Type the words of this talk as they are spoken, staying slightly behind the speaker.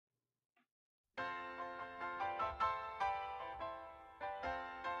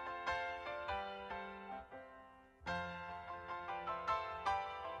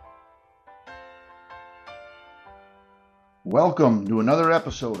Welcome to another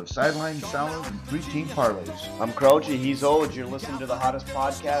episode of Sideline Sound and Three Team Parlays. I'm Crouchy, he's Ode. You're listening to the hottest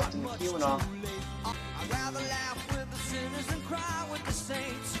podcast in the Keweenaw.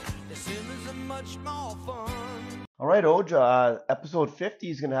 All right, Ode, episode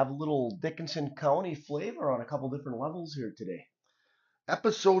 50 is going to have a little Dickinson County flavor on a couple different levels here today.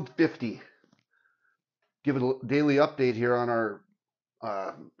 Episode 50. Give it a daily update here on our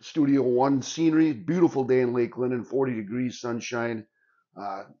Studio One scenery. Beautiful day in Lake Linden, 40 degrees, sunshine.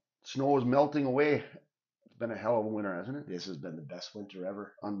 Snow is melting away. It's been a hell of a winter, hasn't it? This has been the best winter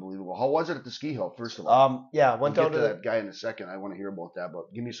ever. Unbelievable. How was it at the ski hill, first of all? Went We'll down get to that guy in a second. I want to hear about that,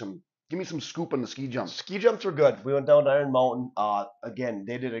 but give me some scoop on the ski jumps. Ski jumps were good. We went down to Iron Mountain. Again,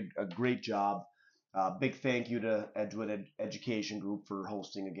 they did a great job. Big thank you to Edgewood Education Group for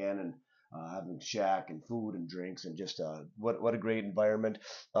hosting again and having shack and food and drinks and just what a great environment.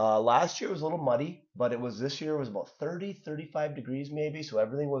 Last year was a little muddy, but this year was about 30, 35 degrees maybe, so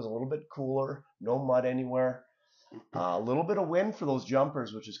everything was a little bit cooler. No mud anywhere. A little bit of wind for those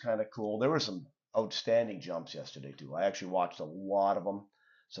jumpers, which is kind of cool. There were some outstanding jumps yesterday too. I actually watched a lot of them.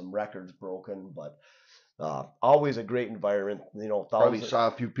 Some records broken, but always a great environment. You know, Probably saw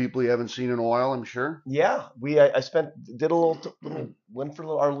a few people you haven't seen in a while, I'm sure. Yeah, did a little went for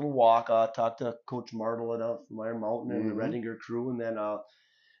our little walk. Talked to Coach Martel from Iron Mountain and the Redinger crew, and then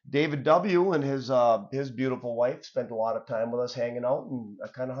David W. and his beautiful wife spent a lot of time with us hanging out, and I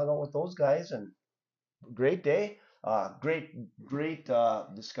kind of hung out with those guys, and great day. Great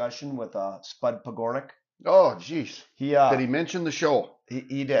discussion with Spud Pagornik. Oh, geez. Did he mention the show?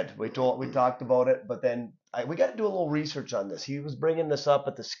 He did. We talked about it, but then we got to do a little research on this. He was bringing this up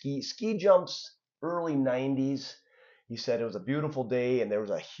at the ski jumps early 90s. He said it was a beautiful day, and there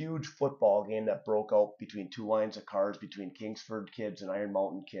was a huge football game that broke out between two lines of cars between Kingsford kids and Iron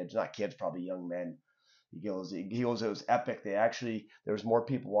Mountain kids. Not kids, probably young men. He goes, it was epic. There was more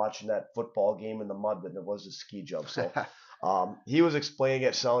people watching that football game in the mud than there was the ski jump. So he was explaining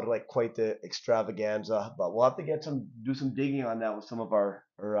it. Sounded like quite the extravaganza, but we'll have to do some digging on that with some of our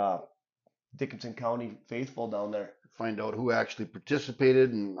Dickinson County faithful down there. Find out who actually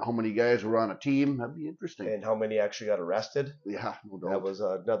participated and how many guys were on a team. That'd be interesting. And how many actually got arrested. Yeah, no doubt. That was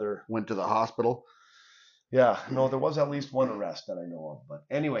another. Went to the hospital. Yeah, no, there was at least one arrest that I know of. But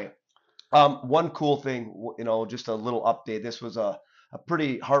anyway, one cool thing, just a little update. This was a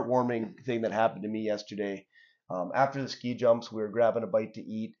pretty heartwarming thing that happened to me yesterday. After the ski jumps, we were grabbing a bite to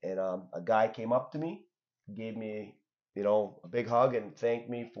eat, and a guy came up to me, gave me, a big hug, and thanked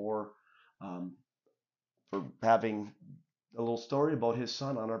me for having a little story about his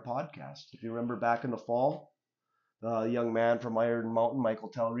son on our podcast. If you remember back in the fall, the young man from Iron Mountain,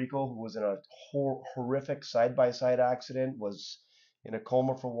 Michael Talrico, who was in a horrific side-by-side accident, was in a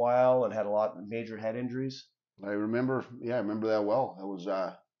coma for a while and had a lot of major head injuries. I remember that well. That was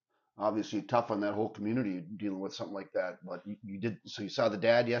obviously tough on that whole community dealing with something like that. But you did, so you saw the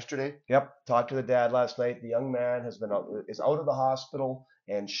dad yesterday? Yep, talked to the dad last night. The young man is out of the hospital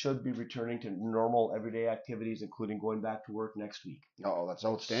and should be returning to normal everyday activities, including going back to work next week. Oh, that's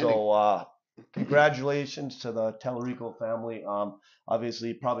outstanding. So congratulations to the Talarico family.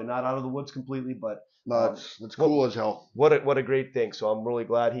 Obviously, probably not out of the woods completely, but that's cool as hell. What a great thing. So I'm really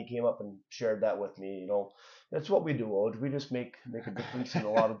glad he came up and shared that with me. That's what we do, Ode. We just make a difference in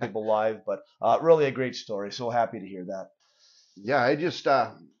a lot of people's lives. But really a great story. So happy to hear that. Yeah, I just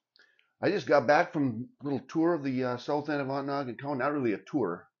got back from a little tour of the south end of Ontonagon County. Not really a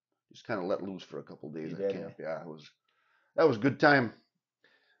tour, just kind of let loose for a couple of days at camp. Yeah, that was a good time.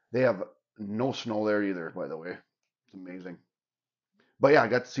 They have no snow there either, by the way. It's amazing. But yeah, I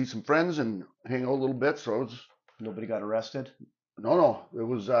got to see some friends and hang out a little bit. So Nobody got arrested? No. It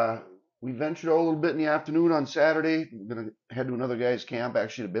was we ventured out a little bit in the afternoon on Saturday. We're gonna head to another guy's camp,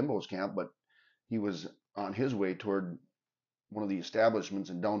 actually to Bimbo's camp, but he was on his way toward one of the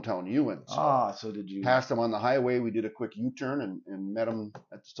establishments in downtown Ewan. So did you passed him on the highway? We did a quick U-turn and met him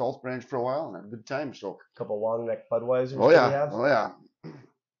at the South Branch for a while and had a good time. So a couple long neck Budweisers. Oh yeah.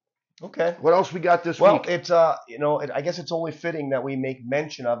 Okay. What else we got this week? Well, it's I guess it's only fitting that we make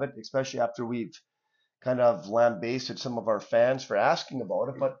mention of it, especially after we've kind of lambasted some of our fans for asking about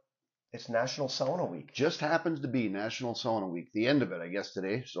it. But it's National Sauna Week. Just happens to be National Sauna Week, the end of it, I guess,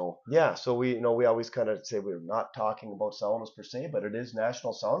 today. So yeah, so we always kind of say we're not talking about saunas per se, but it is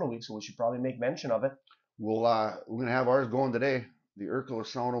National Sauna Week, so we should probably make mention of it. We're gonna have ours going today. The Urkula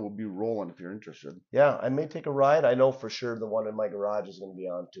sauna will be rolling if you're interested. Yeah, I may take a ride. I know for sure the one in my garage is going to be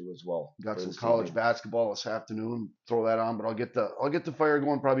on too as well. Got some college basketball this afternoon. Throw that on, but I'll get the fire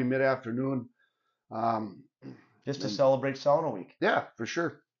going probably mid-afternoon. Just to celebrate Sauna Week. Yeah, for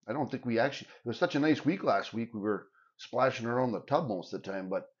sure. I don't think it was such a nice week last week. We were splashing around the tub most of the time,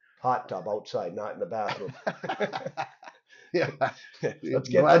 but hot tub outside, not in the bathroom. yeah,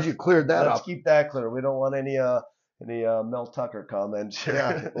 Glad you cleared that up. Let's keep that clear. We don't want any Mel Tucker comments.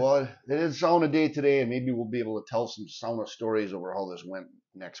 Yeah, well, it is sauna day today, and maybe we'll be able to tell some sauna stories over how this went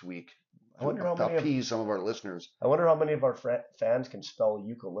next week. I wonder how to many appease some of our listeners. I wonder how many of our fans can spell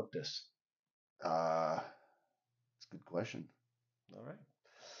eucalyptus. That's a good question. All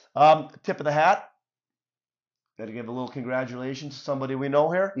right. Tip of the hat. Got to give a little congratulations to somebody we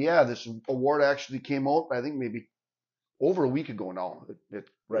know here. Yeah, this award actually came out, I think maybe over a week ago now. It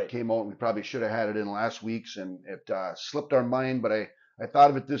came out, and we probably should have had it in last week's, and it slipped our mind, but I thought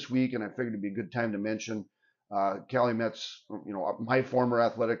of it this week, and I figured it'd be a good time to mention Calumet's, my former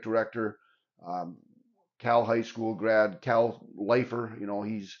athletic director, Cal High School grad, Cal lifer.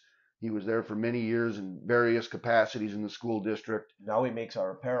 He was there for many years in various capacities in the school district. Now he makes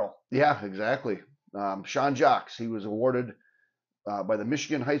our apparel. Yeah, exactly. Sean Jocks, he was awarded by the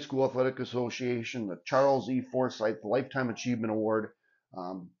Michigan High School Athletic Association the Charles E. Forsyth Lifetime Achievement Award.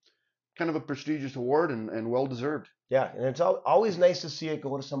 Kind of a prestigious award and well-deserved. Yeah, and it's always nice to see it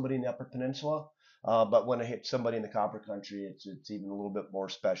go to somebody in the Upper Peninsula. But when it hits somebody in the Copper Country, it's even a little bit more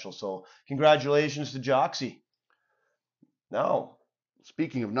special. So congratulations to Joxy. Now,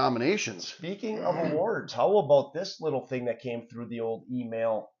 speaking of nominations. Speaking of awards, how about this little thing that came through the old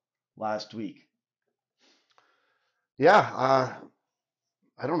email last week? Yeah,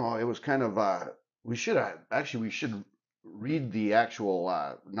 I don't know. It was kind of, we should read the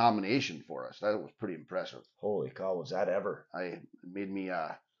actual nomination for us. That was pretty impressive. Holy cow, was that ever? I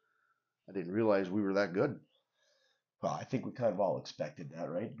didn't realize we were that good. Well, I think we kind of all expected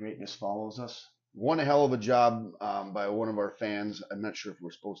that, right? Greatness follows us. One hell of a job by one of our fans. I'm not sure if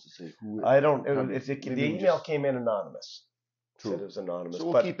we're supposed to say who. I don't. The email came in anonymous. True. Said it was anonymous.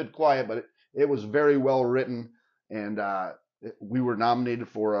 So we'll keep it quiet, but it was very well written, and we were nominated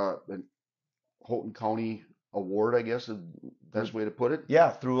for a Houghton County Award, I guess is the best way to put it. Yeah,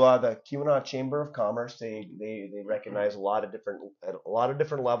 through the Keweenaw Chamber of Commerce, they recognize a lot of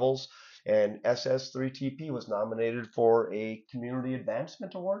different levels, and SS3TP was nominated for a Community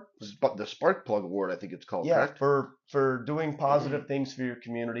Advancement Award. The Spark Plug Award, I think it's called. Yeah, correct? for doing positive things for your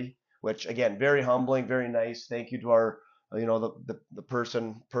community, which again, very humbling, very nice. Thank you to our the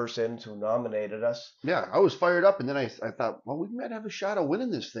persons who nominated us. Yeah, I was fired up, and then I thought, well, we might have a shot of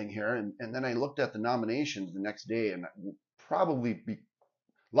winning this thing here, and then I looked at the nominations the next day, and we'll probably be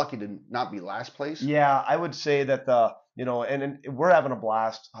lucky to not be last place. Yeah, I would say that and we're having a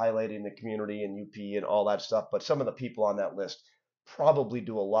blast highlighting the community and UP and all that stuff, but some of the people on that list probably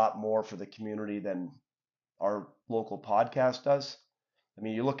do a lot more for the community than our local podcast does. I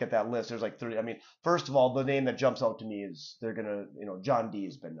mean, you look at that list, there's like 30. I mean, first of all, the name that jumps out to me is John D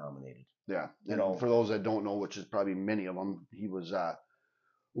has been nominated. Yeah. For those that don't know, which is probably many of them, he was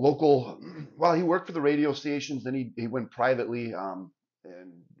local. Well, he worked for the radio stations. Then he went privately, and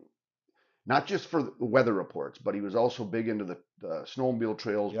not just for the weather reports, but he was also big into the snowmobile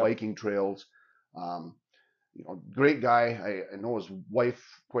trails, Yep. biking trails. Great guy. I know his wife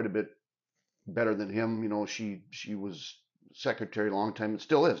quite a bit better than him. She was secretary long time, it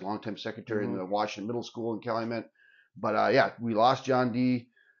still is long-time secretary in the Washington Middle School in Calumet. But yeah, we lost John D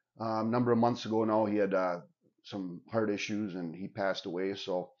a number of months ago now. He had some heart issues and he passed away.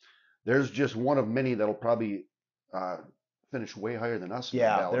 So there's just one of many that'll probably finish way higher than us.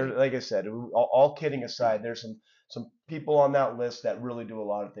 Yeah, like I said, all kidding aside, there's some people on that list that really do a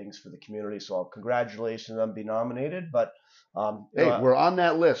lot of things for the community. So congratulations on being nominated. But we're on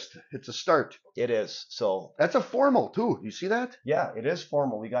that list. It's a start. It is. So that's a formal too. You see that? Yeah, it is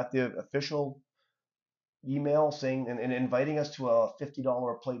formal. We got the official email saying and inviting us to a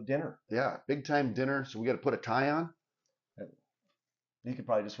 $50 a plate dinner. Yeah, big time dinner. So we got to put a tie on. You could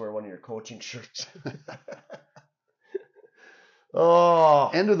probably just wear one of your coaching shirts. Oh,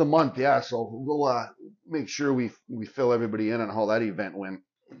 end of the month, yeah. So we'll make sure we fill everybody in on how that event went.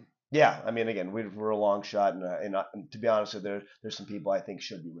 Yeah, I mean, again, we're a long shot, and to be honest, there's some people I think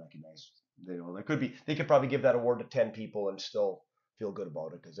should be recognized. They could probably give that award to 10 people and still feel good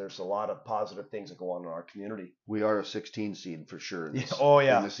about it because there's a lot of positive things that go on in our community. We are a 16 seed for sure. In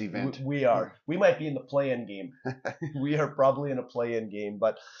this event, we are. We might be in the play-in game. We are probably in a play-in game,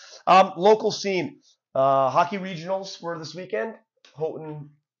 but local scene. Hockey regionals were this weekend. Houghton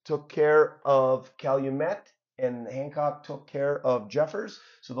took care of Calumet, and Hancock took care of Jeffers.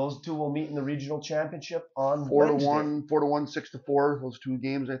 So those two will meet in the regional championship on Wednesday. 4-1, 6-4. Those two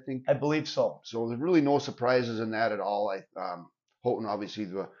games, I think. I believe so. So there's really no surprises in that at all. Houghton, obviously,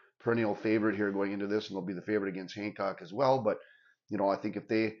 the perennial favorite here going into this, and they'll be the favorite against Hancock as well. But I think if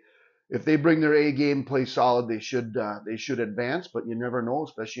if they bring their A game, play solid, they should advance. But you never know,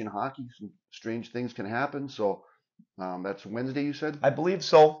 especially in hockey, some strange things can happen. So that's Wednesday, you said? I believe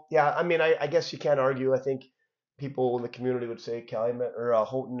so. Yeah, I mean, I guess you can't argue. I think people in the community would say Calumet or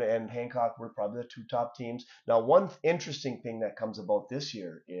Houghton and Hancock were probably the two top teams. Now, one interesting thing that comes about this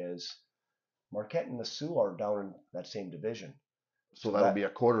year is Marquette and the Sioux are down in that same division. So that'll be a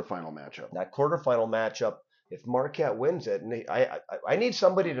quarterfinal matchup. That quarterfinal matchup, if Marquette wins it, and I need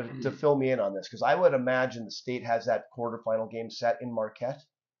somebody to fill me in on this, because I would imagine the state has that quarterfinal game set in Marquette.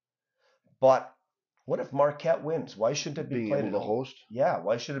 But what if Marquette wins? Why shouldn't it be Being played able to host? Yeah,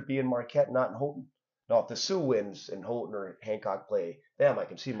 why should it be in Marquette, not in Houghton? Now, if the Sioux wins and Houghton or Hancock play them, I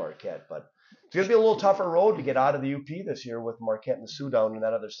can see Marquette. But it's going to be a little tougher road to get out of the UP this year with Marquette and the Sioux down on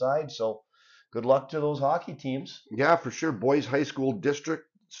that other side. So good luck to those hockey teams. Yeah, for sure. Boys High School District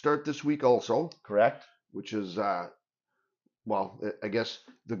start this week also. Correct. Which is, well, I guess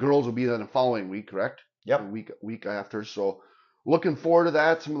the girls will be then the following week, correct? Yep. A week after. So looking forward to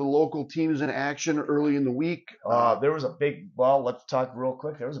that. Some of the local teams in action early in the week. There was a let's talk real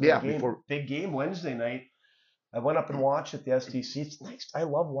quick. There was a big game Wednesday night. I went up and watched at the STC. It's nice. I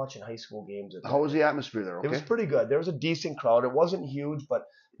love watching high school games. How was the atmosphere there? Okay? It was pretty good. There was a decent crowd. It wasn't huge, but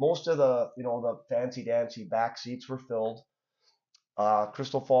most of the fancy dancy back seats were filled.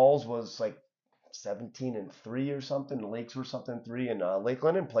 Crystal Falls was like 17-3 or something. The Lakes were something 3, and Lake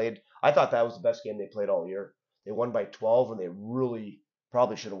Linden played. I thought that was the best game they played all year. They won by 12, and they really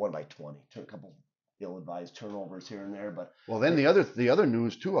probably should have won by 20. Took a couple ill-advised turnovers here and there, but then the other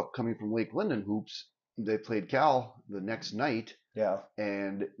news too, coming from Lake Linden hoops, they played Cal the next night. Yeah,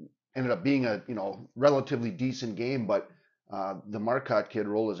 and ended up being a relatively decent game, but the Marcotte kid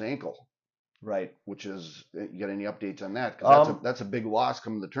rolled his ankle. Right. Which is, you got any updates on that? Because that's a big loss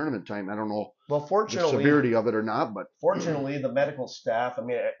coming to tournament time. I don't know. Well, fortunately, the severity of it or not, but fortunately, the medical staff. I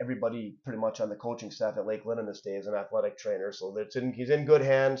mean, everybody pretty much on the coaching staff at Lake Linden this day is an athletic trainer, so he's in good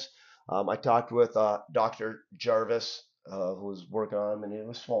hands. I talked with Dr. Jarvis, who was working on him, and it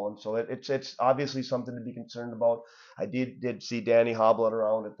was swollen, so it's obviously something to be concerned about. I did see Danny hobbling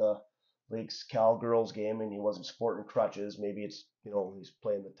around at the Lakes Cal girls game, and he wasn't sporting crutches. Maybe it's he's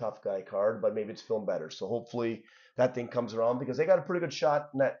playing the tough guy card, but maybe it's feeling better. So hopefully that thing comes around, because they got a pretty good shot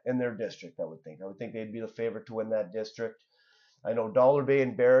in their district. I would think they'd be the favorite to win that district. I know Dollar Bay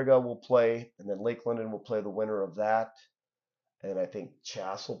and Baraga will play, and then Lake Linden will play the winner of that. And I think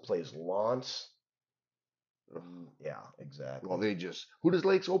Chassell plays Lawrence. Yeah, exactly. Well, who does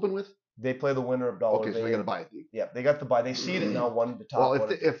Lakes open with? They play the winner of Dollar Bay. Okay, so they got a bye. Yeah, they got the bye. They seed it now, one to top. Well,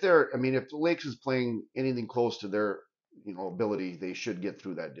 if the Lakes is playing anything close to their ability, they should get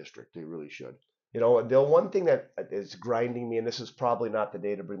through that district. They really should. The one thing that is grinding me, and this is probably not the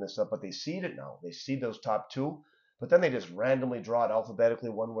day to bring this up, but they seed it now. They seed those top two, but then they just randomly draw it alphabetically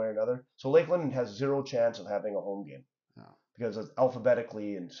one way or another. So Lake Linden has zero chance of having a home game because it's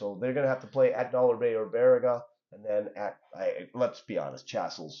alphabetically, and so they're going to have to play at Dollar Bay or Baraga. And then let's be honest,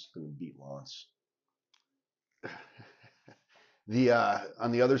 Chassell's going to beat Lawrence.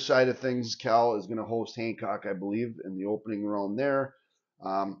 On the other side of things, Cal is going to host Hancock, I believe, in the opening round there.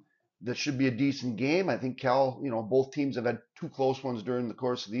 That should be a decent game. I think Cal, both teams have had two close ones during the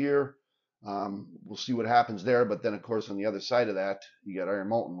course of the year. We'll see what happens there. But then, of course, on the other side of that, you got Iron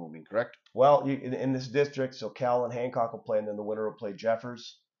Mountain moving, correct? Well, in this district, so Cal and Hancock will play, and then the winner will play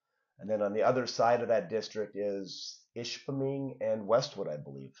Jeffers. And then on the other side of that district is Ishpeming and Westwood, I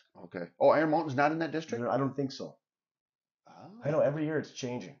believe. Okay. Oh, Iron Mountain's not in that district? I don't think so. Oh. I know every year it's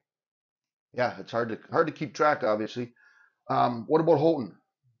changing. Yeah, it's hard to keep track, obviously. What about Houghton?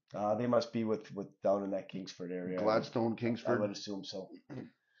 They must be with down in that Kingsford area. Gladstone, Kingsford. I would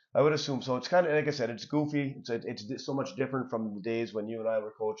assume so. It's kind of, like I said, it's goofy. It's so much different from the days when you and I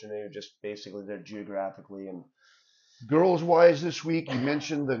were coaching, and you're just basically there geographically. And girls wise this week, you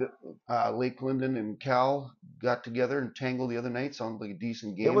mentioned that Lake Linden and Cal got together and tangled the other night. Sounded like a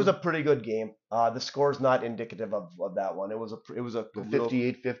decent game. It was a pretty good game. The score's not indicative of that one. It was a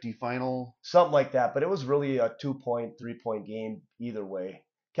 58-50 final, something like that. But it was really a 2-point, 3-point game either way.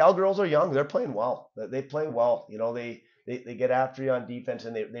 Cal girls are young. They're playing well. They play well. They get after you on defense,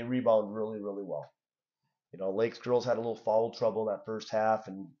 and they rebound really, really well. Lakes girls had a little foul trouble in that first half,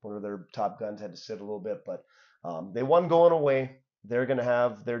 and one of their top guns had to sit a little bit, but they won going away. They're going to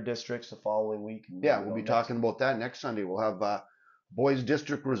have their districts the following week. We'll be talking about that next Sunday. We'll have boys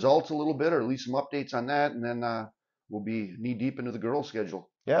district results a little bit, or at least some updates on that, and then we'll be knee deep into the girls schedule.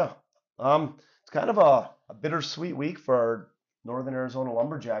 Yeah. It's kind of a bittersweet week for our Northern Arizona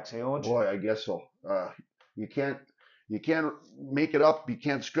Lumberjacks, hey, Oj? Boy, I guess so. You can't make it up. You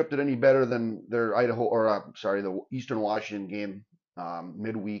can't script it any better than their the Eastern Washington game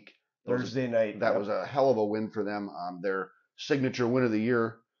midweek. Thursday night. That was a hell of a win for them. Their signature win of the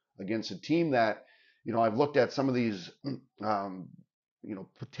year against a team that, I've looked at some of these,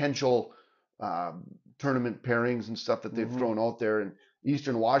 potential tournament pairings and stuff that they've thrown out there, and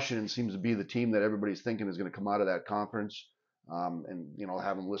Eastern Washington seems to be the team that everybody's thinking is going to come out of that conference, and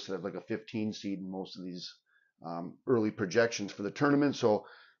have them listed as like a 15 seed in most of these early projections for the tournament. So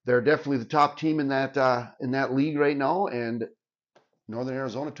they're definitely the top team in that league right now, and Northern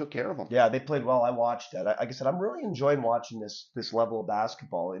Arizona took care of them. Yeah, they played well. I watched that. Like I said, I'm really enjoying watching this level of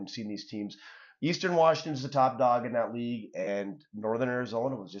basketball and seeing these teams. Eastern Washington's the top dog in that league, and Northern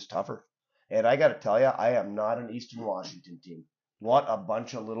Arizona was just tougher. And I got to tell you, I am not an Eastern Washington team. What a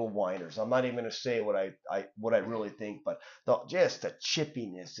bunch of little whiners. I'm not even going to say what I really think, but just the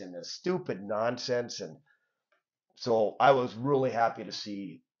chippiness and the stupid nonsense. And so I was really happy to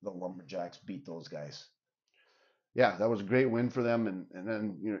see the Lumberjacks beat those guys. Yeah, that was a great win for them, and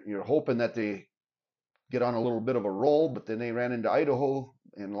then you're hoping that they get on a little bit of a roll, but then they ran into Idaho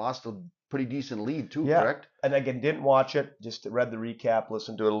and lost a pretty decent lead too, correct? And again, didn't watch it, just read the recap,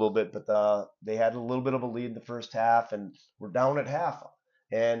 listened to it a little bit, but they had a little bit of a lead in the first half, and we're down at half.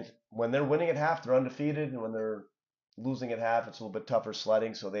 And when they're winning at half, they're undefeated, and when they're losing at half, it's a little bit tougher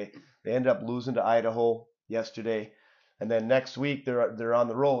sledding. So they ended up losing to Idaho yesterday. And then next week they're on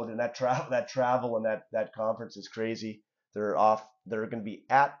the road, and that travel and that conference is crazy. They're off. They're going to be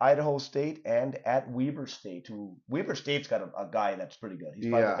at Idaho State and at Weber State. Weber State's got a guy that's pretty good. He's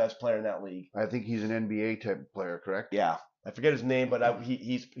probably the best player in that league. I think he's an NBA type player, correct? Yeah, I forget his name, but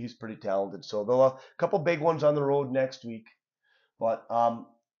he's pretty talented. So they'll have a couple big ones on the road next week. But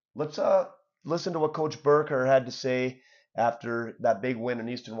let's listen to what Coach Burkhardt had to say after that big win in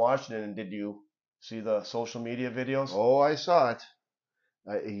Eastern Washington. And did you see the social media videos? Oh, I saw it.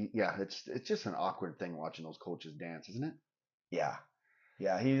 Yeah, it's just an awkward thing watching those coaches dance, isn't it? Yeah.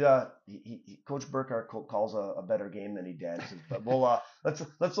 Coach Burkhardt calls a better game than he dances. But we'll let's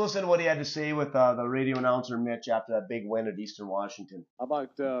listen to what he had to say with the radio announcer Mitch after that big win at Eastern Washington. How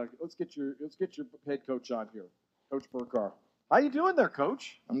about let's get your head coach on here, Coach Burkhardt. How you doing there,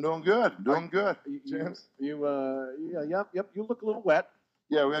 Coach? I'm doing good. James. You look a little wet.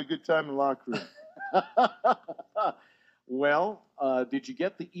 Yeah, we had a good time in the locker room. Well, did you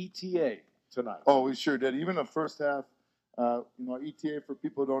get the ETA tonight? Oh, we sure did. Even the first half, ETA, for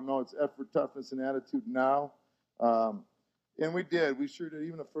people who don't know, it's effort, toughness, and attitude now. And we did. We sure did.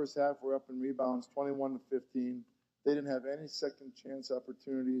 Even the first half, we're up in rebounds, 21-15. They didn't have any second chance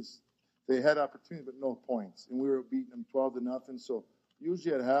opportunities. They had opportunities, but no points. And we were beating them 12-0. So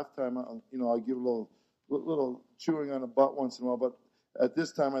usually at halftime, I'll give a little chewing on the butt once in a while. But at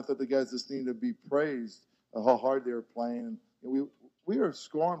this time, I thought the guys just needed to be praised how hard they were playing. And we were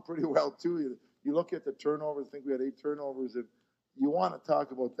scoring pretty well, too. You look at the turnovers, I think we had 8 turnovers. And you want to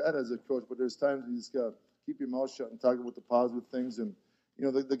talk about that as a coach, but there's times you just got to keep your mouth shut and talk about the positive things. And,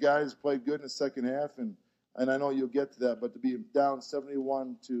 the guys played good in the second half, and I know you'll get to that, but to be down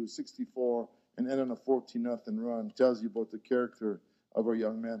 71-64 and end on a 14-0 run tells you about the character of our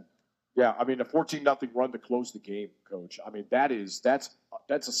young men. Yeah, I mean, a 14-0 run to close the game, Coach. I mean, that's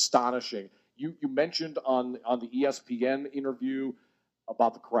astonishing. You mentioned on the ESPN interview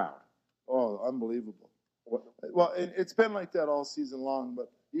about the crowd. Oh, unbelievable. Well, it's been like that all season long,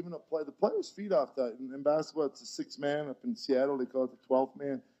 but even the players feed off that. In basketball, it's a 6-man. Up in Seattle, they call it the 12th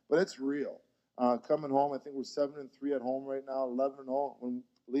man, but it's real. Coming home, I think we're 7-3 at home right now, 11-0 when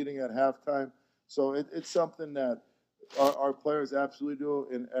leading at halftime. So it's something that our players absolutely do.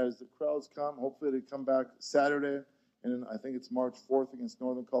 And as the crowds come, hopefully they come back Saturday, and I think it's March 4th against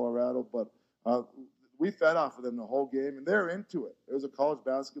Northern Colorado. But we fed off of them the whole game, and they're into it. It was a college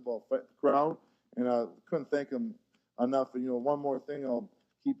basketball crowd, and I couldn't thank them enough. And one more thing I'll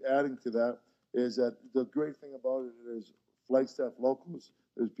keep adding to that is that the great thing about it is Flagstaff locals.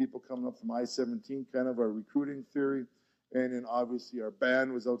 There's people coming up from I-17, kind of our recruiting theory. And then obviously our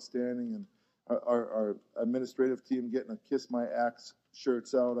band was outstanding, and our administrative team getting a Kiss My Axe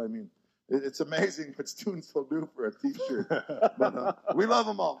shirts out. I mean, it's amazing what students will do for a T-shirt. But we love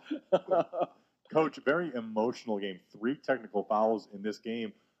them all. Coach, very emotional game. 3 technical fouls in this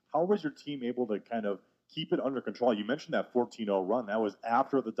game. How was your team able to kind of keep it under control? You mentioned that 14-0 run. That was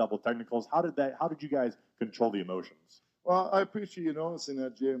after the double technicals. How did you guys control the emotions? Well, I appreciate you noticing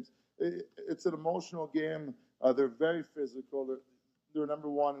that, James. It's an emotional game. They're very physical. They're number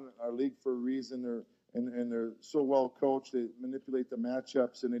one in our league for a reason. They're so well coached. They manipulate the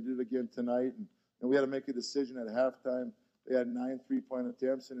matchups, and they did it again tonight. And we had to make a decision at halftime. They had 9 3-point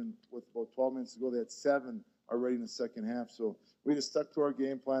attempts, and with about 12 minutes to go, they had 7 already in the second half. So we just stuck to our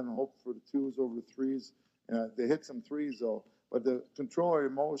game plan and hoped for the 2s over the 3s. They hit some 3s, though. But the control our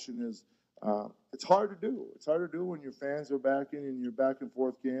emotion is it's hard to do. It's hard to do when your fans are backing and you're back and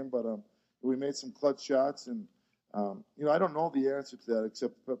forth game. But we made some clutch shots, and I don't know the answer to that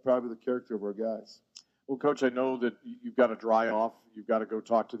except probably the character of our guys. Well, Coach, I know that you've got to dry off. You've got to go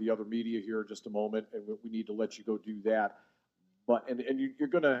talk to the other media here in just a moment, and we need to let you go do that. But you're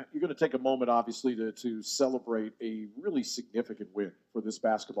gonna take a moment, obviously, to celebrate a really significant win for this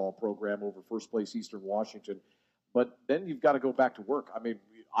basketball program over first place Eastern Washington. But then you've got to go back to work. I mean,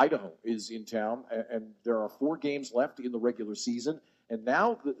 Idaho is in town, and there are 4 games left in the regular season, and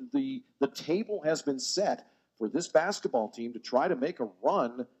now the table has been set for this basketball team to try to make a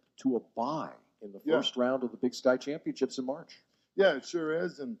run to a bye in the first round of the Big Sky Championships in March. Yeah, it sure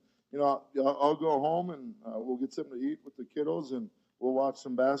is, and I'll go home and we'll get something to eat with the kiddos, and we'll watch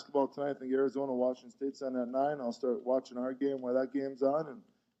some basketball tonight. I think Arizona, Washington State's on at 9. I'll start watching our game while that game's on, and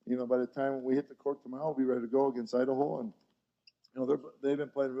by the time we hit the court tomorrow, we'll be ready to go against Idaho. And they've been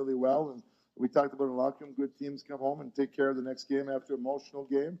playing really well, and we talked about in the locker room. Good teams come home and take care of the next game after an emotional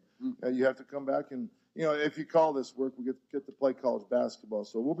game. You have to come back and if you call this work, we get to play college basketball.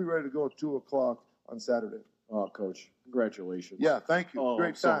 So we'll be ready to go at 2:00 on Saturday. Oh, Coach, congratulations. Yeah, thank you.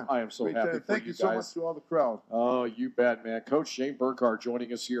 Great time. I am so Great happy time. for Thank you so guys. much to all the crowd. Oh, you bet, man. Coach Shane Burkhardt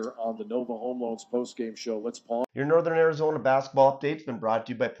joining us here on the Nova Home Loans postgame show. Let's pause. Your Northern Arizona basketball update has been brought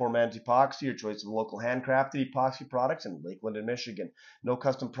to you by Poor Man's Epoxy, your choice of local handcrafted epoxy products in Lakeland and Michigan. No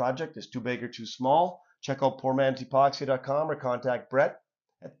custom project is too big or too small. Check out poormansepoxy.com or contact Brett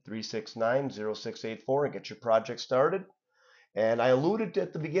at 369-0684 and get your project started. And I alluded to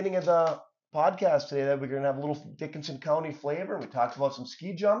at the beginning of the podcast today that we're going to have a little Dickinson County flavor. We talked about some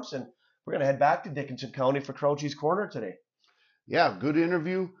ski jumps, and we're going to head back to Dickinson County for Crouchy's Corner today. Yeah, good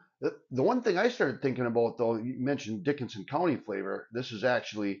interview. The one thing I started thinking about, though, you mentioned Dickinson County flavor. This is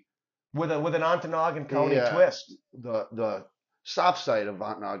actually with an Ontonagon County twist. The soft side of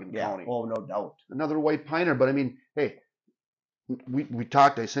Ontonagon County. Oh, no doubt. Another white piner, but I mean, hey, we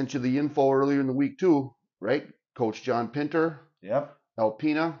talked. I sent you the info earlier in the week too, right? Coach John Pinter. Yep.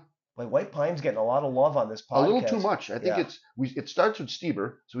 Alpena. Like White Pine's getting a lot of love on this podcast. A little too much. I think it starts with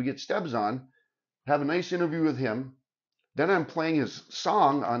Stieber, so we get Stebbs on, have a nice interview with him. Then I'm playing his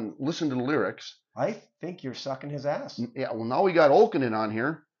song on Listen to the Lyrics. I think you're sucking his ass. Yeah, well, now we got Olkinen on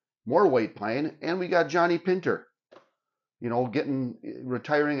here, more White Pine, and we got Johnny Pinter,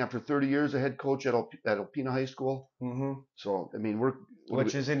 retiring after 30 years, a head coach at Alpena High School. Mm-hmm. So, I mean,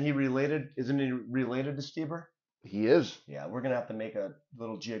 isn't he related to Stieber? He is. Yeah, we're going to have to make a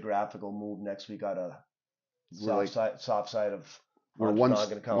little geographical move next week on a soft side of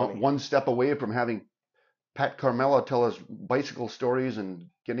Ontonagon County. One step away from having Pat Carmella tell us bicycle stories and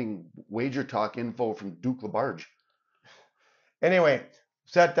getting wager talk info from Duke LaBarge. Anyway,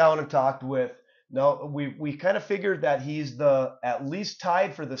 sat down and talked with. No, we kind of figured that he's at least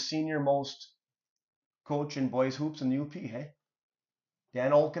tied for the senior most coach in boys hoops in the UP. Hey,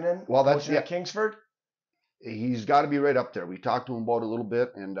 Dan Olkinen, coaching at Kingsford. He's got to be right up there. We talked to him about it a little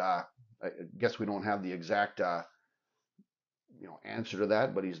bit, and I guess we don't have the exact answer to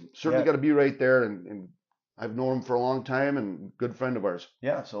that, but he's certainly got to be right there. And I've known him for a long time and good friend of ours.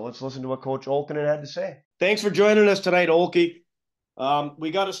 Yeah, so let's listen to what Coach Olkinen had to say. Thanks for joining us tonight, Olkey.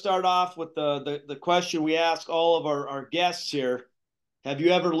 We got to start off with the question we ask all of our guests here. Have you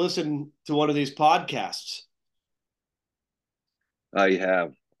ever listened to one of these podcasts? I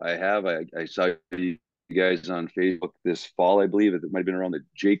have. I saw you guys on Facebook this fall, I believe. It might have been around the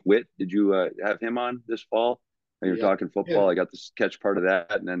Jake Witt. Did you have him on this fall? And you were talking football. I got to catch part of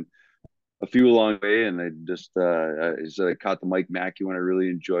that, and then a few along the way. And I just I caught the Mike Mackey one I really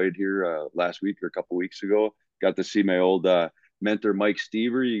enjoyed here last week or a couple weeks ago. Got to see my old mentor Mike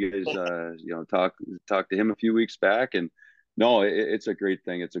Stieber. You guys talk to him a few weeks back, and no, it's a great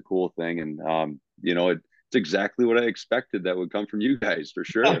thing. It's a cool thing, and it's exactly what I expected that would come from you guys for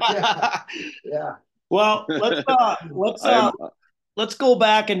sure. Yeah. Well, let's go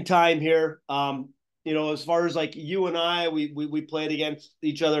back in time here. As far as like you and I, we played against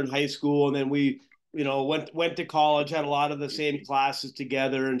each other in high school, and then we went to college, had a lot of the same classes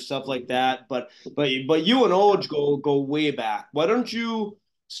together and stuff like that. But you and Oj go way back. Why don't you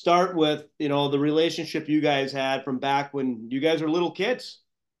start with the relationship you guys had from back when you guys were little kids?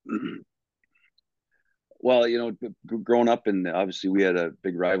 Well, growing up, and obviously we had a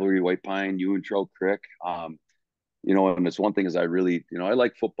big rivalry, White Pine, you and Trout Creek. And it's one thing is I really, I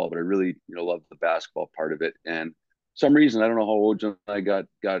like football, but I really, love the basketball part of it. And some reason, I don't know how Oj and I got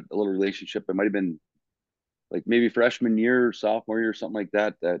a little relationship. It might have been like maybe freshman year or sophomore year or something like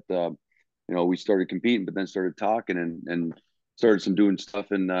that, we started competing, but then started talking. And started some doing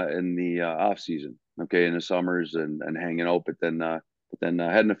stuff in the off season, okay, in the summers and hanging out. But then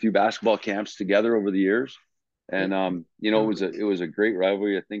heading a few basketball camps together over the years, and it was a great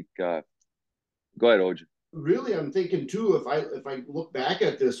rivalry. I think. Go ahead, Oj. Really, I'm thinking too. If I look back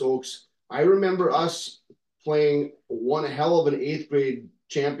at this, Oaks, I remember us playing one hell of an eighth grade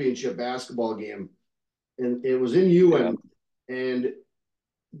championship basketball game, and it was in Ewan, and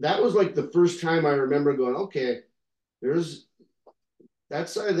that was like the first time I remember going, okay, there's that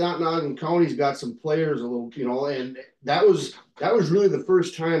side of Ontonagon County's got some players a little, and that was really the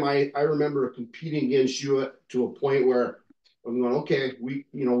first time I remember competing against you to a point where I'm going, okay, we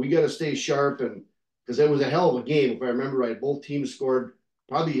got to stay sharp, and because it was a hell of a game if I remember right. Both teams scored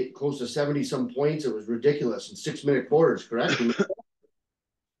probably close to 70 some points. It was ridiculous in 6 minute quarters, correct?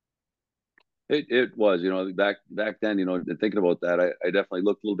 It was, back then, thinking about that, I definitely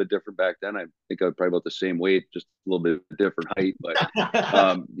looked a little bit different back then. I think I was probably about the same weight, just a little bit different height. But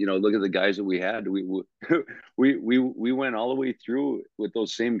look at the guys that we had. We went all the way through with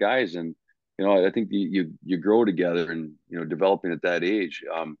those same guys, and I think you grow together and developing at that age.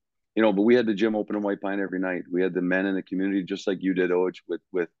 But we had the gym open in White Pine every night. We had the men in the community, just like you did, Oj,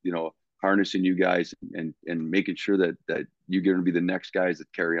 with harnessing you guys and making sure that you're going to be the next guys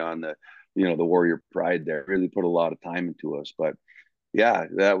that carry on the Warrior pride there. Really put a lot of time into us. But yeah,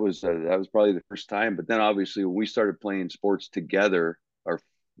 that was probably the first time. But then obviously when we started playing sports together, it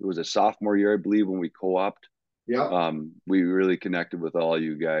was a sophomore year, I believe, when we co-opted. Yeah. We really connected with all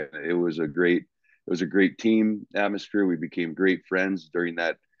you guys. It was a great team atmosphere. We became great friends during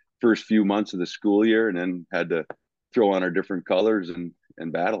that first few months of the school year, and then had to throw on our different colors and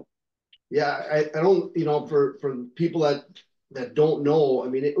battle. Yeah, I don't, for people that don't know, I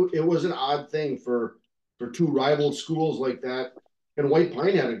mean, it was an odd thing for two rival schools like that. And White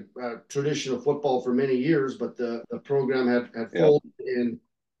Pine had a tradition of football for many years, but the program had folded, and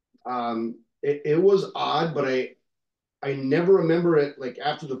it was odd. But I never remember it like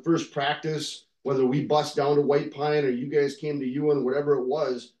after the first practice, whether we bust down to White Pine or you guys came to Ewan, whatever it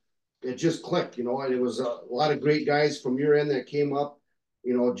was, it just clicked, and it was a lot of great guys from your end that came up.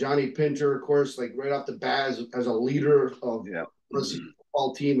 Johnny Pinter, of course, like right off the bat as a leader of the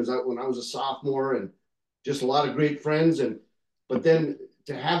football team when I was a sophomore, and just a lot of great friends. But then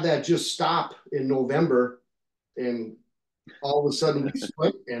to have that just stop in November, and all of a sudden we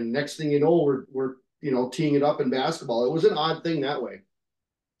split, and next thing you know, we're teeing it up in basketball. It was an odd thing that way.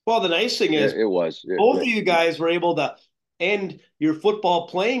 Well, the nice thing is, both of you guys were able to end your football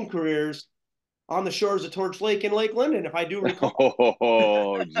playing careers on the shores of Torch Lake in Lake Linden, if I do recall.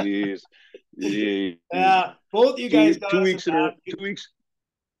 Oh, geez. Yeah, both you guys got 2 weeks in 2 weeks.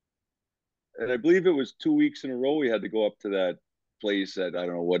 And I believe it was 2 weeks in a row we had to go up to that place that I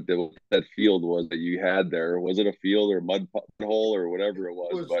don't know what that field was that you had there. Was it a field or mud hole or whatever it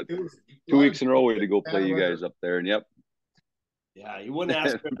was? But 2 weeks in a row we had to go play you guys up there, and yep. Yeah, you wouldn't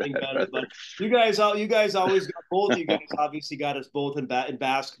ask for anything better, but you guys always got both. You guys obviously got us both in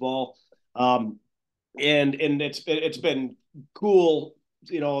basketball, and it's been cool,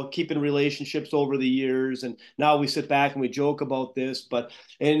 keeping relationships over the years. And now we sit back and we joke about this, but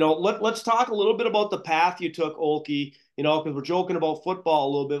let's talk a little bit about the path you took, Olkey. Because we're joking about football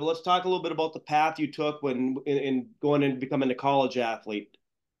a little bit, but let's talk a little bit about the path you took when in going and becoming a college athlete.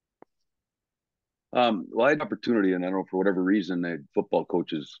 Well, I had an opportunity, and I don't know, for whatever reason, the football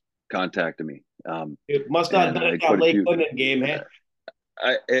coaches contacted me. It must not have been that Lake Linden game, hey?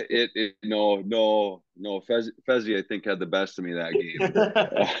 No. Fezzi, I think, had the best of me that game.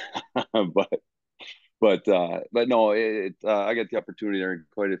 but no, I got the opportunity there in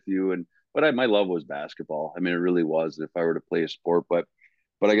quite a few, but my love was basketball. I mean, it really was. If I were to play a sport, but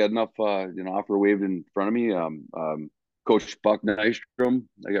I got enough, offer waved in front of me. Coach Buck Nystrom,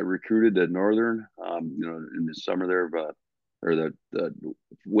 I got recruited to Northern, in the summer there, or the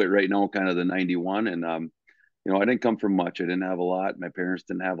right now, kind of the 91. And, I didn't come from much. I didn't have a lot. My parents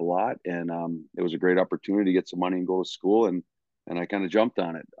didn't have a lot. And it was a great opportunity to get some money and go to school. And I kind of jumped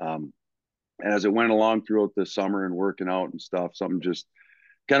on it. And as it went along throughout the summer and working out and stuff, something just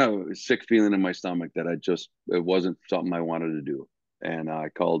kind of a sick feeling in my stomach that it wasn't something I wanted to do. And I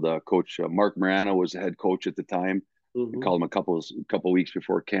called Coach Mark Morano, was the head coach at the time. I called him a couple weeks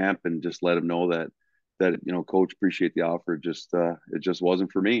before camp and just let him know that Coach, appreciate the offer. It just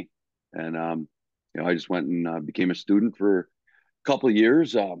wasn't for me. And I just went and became a student for a couple of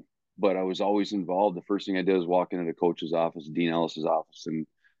years. But I was always involved. The first thing I did was walk into the coach's office, Dean Ellis's office, and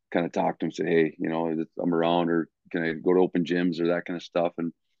kind of talk to him, say, hey, I'm around, or can I go to open gyms or that kind of stuff.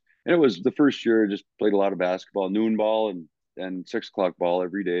 And it was the first year I just played a lot of basketball, noon ball and 6 o'clock ball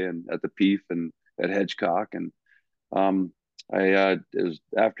every day, and at the Peef and at Hedgecock. And it was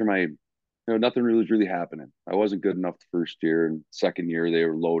after my, nothing really was really happening. I wasn't good enough the first year, and second year they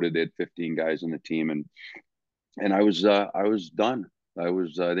were loaded. They had 15 guys on the team, and I was done. I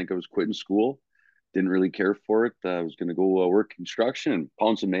think I was quitting school. Didn't really care for it. I was going to go work construction and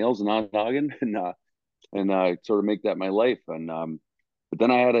pound some nails in Ontonagon, and sort of make that my life. And but then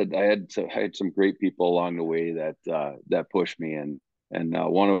I had some great people along the way that pushed me, and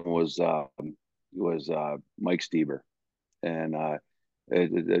one of them was Mike Stieber, and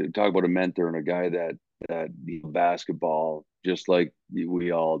talk about a mentor and a guy that basketball just like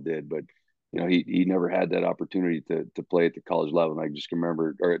we all did, but he never had that opportunity to play at the college level. And I just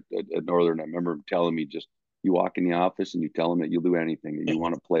remember, or at Northern, I remember him telling me, just you walk in the office and you tell him that you'll do anything that you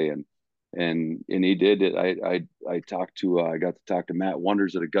want to play, and he did it. I got to talk to Matt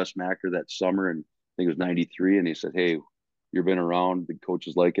Wonders at Gus Macker that summer, and I think it was '93, and he said, "Hey, you've been around. The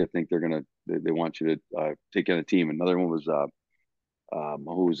coaches like it. I think they want you to take on a team." Another one was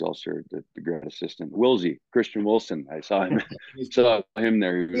who was also the grad assistant, Christian Wilson. I saw him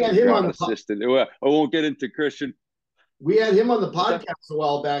there. He was a grad assistant. I won't get into Christian. We had him on the podcast a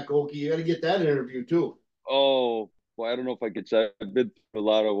while back, Okie. You got to get that interview too. Oh, well, I don't know if I could say I've been through a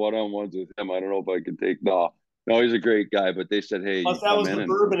lot of one-on-ones with him. I don't know if I can take no, he's a great guy, but they said, "Hey, that was the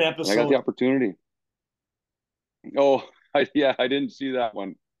bourbon episode." I got the opportunity. Oh, I didn't see that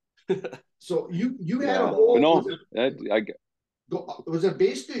one. So you had a whole. No, was it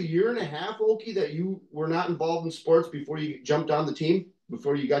basically a year and a half, Okie, that you were not involved in sports before you jumped on the team,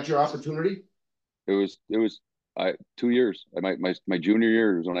 before you got your opportunity? It was 2 years. My junior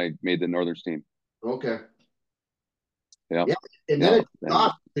year was when I made the Northern team. Okay. Yeah. And then it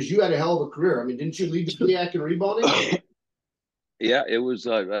stopped because you had a hell of a career. I mean, didn't you lead the SEAC in rebounding? Yeah, it was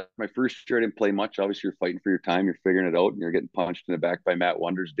my first year. I didn't play much. Obviously, you're fighting for your time. You're figuring it out, and you're getting punched in the back by Matt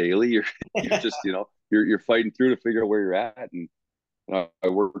Wonders daily. You're just you're fighting through to figure out where you're at. And I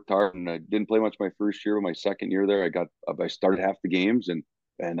worked hard, and I didn't play much my first year. My second year there, I started half the games, and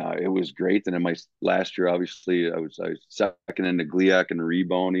it was great. And then my last year, obviously, I was second in the GLIAC and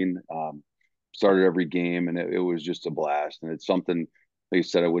rebounding. Started every game, and it was just a blast. And it's something, like I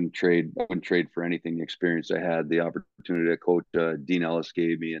said, I wouldn't trade for anything. The experience I had, the opportunity that Coach Dean Ellis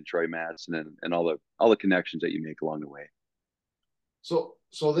gave me, and Troy Matson, and all the connections that you make along the way. So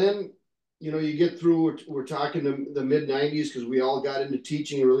then, you get through. We're talking the mid '90s, because we all got into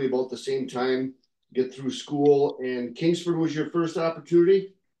teaching really about the same time. Get through school, and Kingsford was your first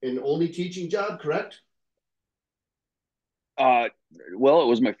opportunity and only teaching job, correct? Well, it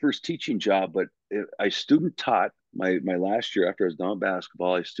was my first teaching job, but I student taught my last year after I was done with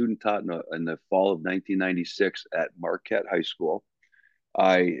basketball. I student taught in the fall of 1996 at Marquette High School.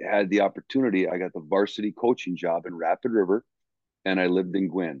 I had the opportunity. I got the varsity coaching job in Rapid River, and I lived in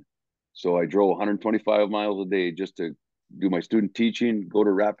Gwin. So I drove 125 miles a day just to do my student teaching, go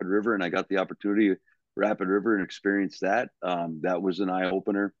to Rapid River, and I got the opportunity Rapid River and experience that. That was an eye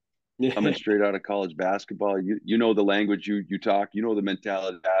opener. Coming straight out of college basketball, you know the language you talk, the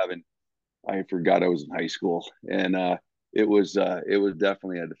mentality I have, and I forgot I was in high school, and it was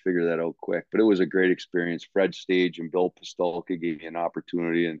definitely, I had to figure that out quick, but it was a great experience. Fred Stage and Bill Pistolka gave me an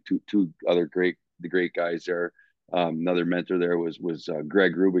opportunity, and two other great guys there. Another mentor there was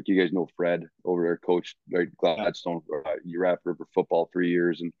Greg Rubik. You guys know Fred over there, coached Gladstone, Rapid River football 3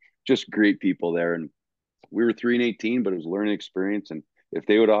 years, and just great people there. And we were 3-18, but it was a learning experience, and if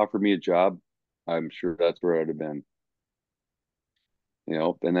they would offer me a job, I'm sure that's where I'd have been.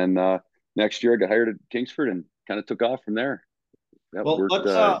 And then next year I got hired at Kingsford and kind of took off from there. That well, let's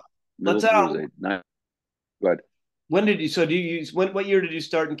go ahead. When did you? What year did you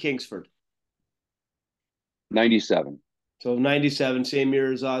start in Kingsford? 97. So 97, same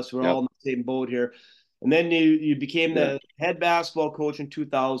year as us. We're all in the same boat here. And then you became the head basketball coach in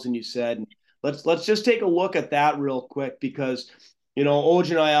 2000. You said, let's just take a look at that real quick, because Oj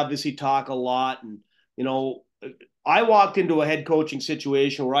and I obviously talk a lot, and I walked into a head coaching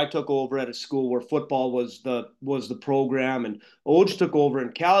situation where I took over at a school where football was the program, and Oj took over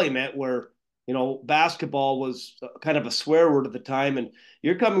in Calumet where basketball was kind of a swear word at the time. And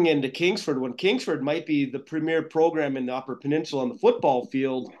you're coming into Kingsford when Kingsford might be the premier program in the Upper Peninsula on the football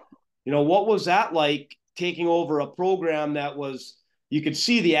field. What was that like, taking over a program that was, you could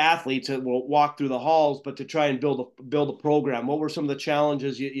see the athletes that will walk through the halls, but to try and build a program? What were some of the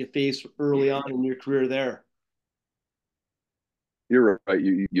challenges you faced early on in your career there? You're right.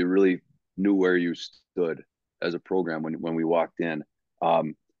 You really knew where you stood as a program when we walked in.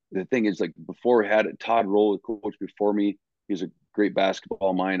 The thing is, like, before we had it, Todd Roll, the coach before me, he's a great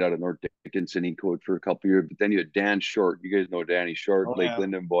basketball mind out of North Dickinson. He coached for a couple of years, but then you had Dan Short. You guys know Danny Short, Lake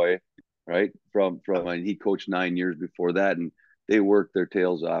Linden boy, right? From and he coached 9 years before that, and they worked their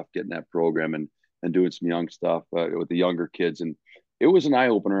tails off getting that program and doing some young stuff with the younger kids. And it was an eye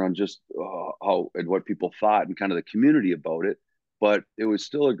opener on just how and what people thought and kind of the community about it. But it was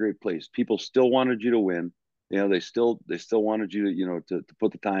still a great place. People still wanted you to win. They still wanted you to, to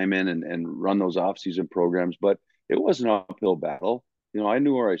put the time in and run those off-season programs. But it was an uphill battle. I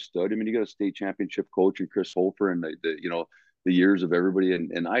knew where I stood. I mean, you got a state championship coach and Chris Hofer and the years of everybody.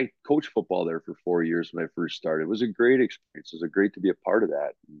 And I coached football there for 4 years when I first started. It was a great experience. It was great to be a part of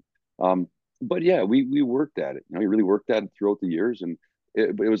that. But yeah, we worked at it. We really worked at it throughout the years. And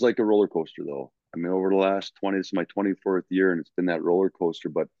it was like a roller coaster though. I mean, over the last this is my 24th year and it's been that roller coaster,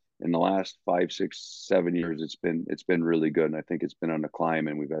 but in the last 5, 6, 7 years, it's been really good. And I think it's been on a climb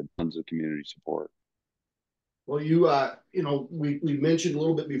and we've had tons of community support. Well, we mentioned a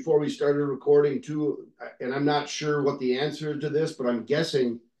little bit before we started recording too, and I'm not sure what the answer to this, but I'm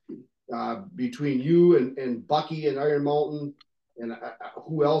guessing between you and Bucky and Iron Mountain and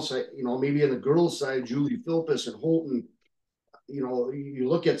who else, maybe on the girls' side, Julie Philpus and Holton, you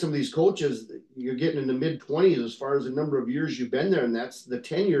look at some of these coaches, you're getting in the mid-20s as far as the number of years you've been there, and that's the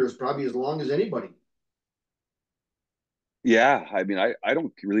tenure is probably as long as anybody. Yeah, I mean, I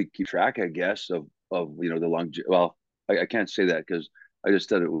don't really keep track, I guess, of the long. Well, I can't say that because I just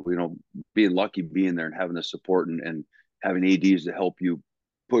said it. Being lucky, being there, and having the support and having ADs to help you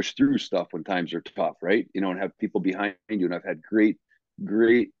push through stuff when times are tough, right? And have people behind you. And I've had great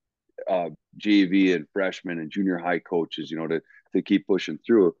JV and freshman and junior high coaches, to keep pushing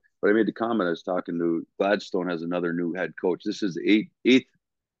through. But I made the comment, I was talking to Gladstone has another new head coach. This is the eighth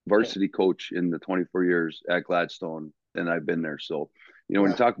varsity coach in the 24 years at Gladstone, and I've been there. So,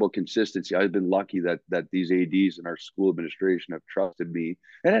 when you talk about consistency, I've been lucky that these ADs and our school administration have trusted me,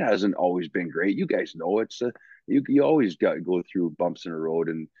 and it hasn't always been great. You guys know it's you always got to go through bumps in the road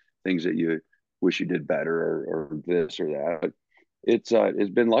and things that you wish you did better or this or that. But it's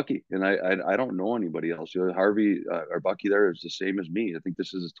been lucky, and I don't know anybody else. Harvey or Bucky there is the same as me. I think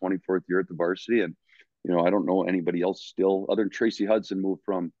this is his 24th year at the varsity, and I don't know anybody else still other than Tracy Hudson moved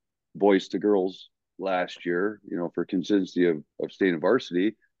from boys to girls last year, for consistency of staying in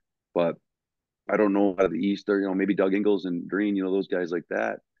varsity. But I don't know out of the East or, maybe Doug Ingles and Green, those guys like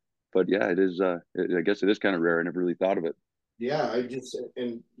that. But yeah, it is, I guess it is kind of rare. I never really thought of it. Yeah,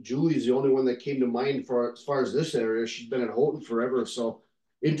 and Julie's the only one that came to mind for as far as this area. She's been at Houghton forever. So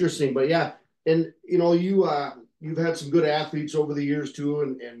interesting. But yeah, and you've had some good athletes over the years too,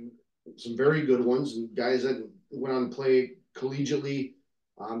 and some very good ones and guys that went on to play collegiately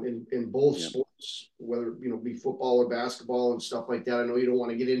in both sports, whether be football or basketball and stuff like that. I know you don't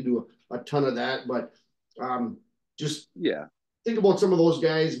want to get into a ton of that, but just think about some of those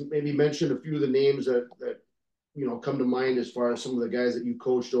guys. Maybe mention a few of the names that come to mind as far as some of the guys that you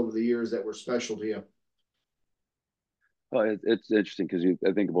coached over the years that were special to you. Well, it's interesting because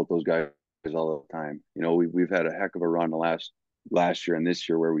I think about those guys all the time. We've had a heck of a run the last year and this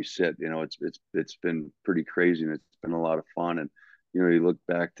year where we sit. It's been pretty crazy and it's been a lot of fun. And you look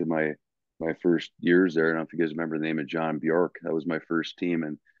back to my first years there. I don't know if you guys remember the name of John Bjork. That was my first team,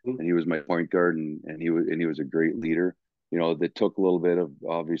 and he was my point guard, and he was a great leader. That took a little bit of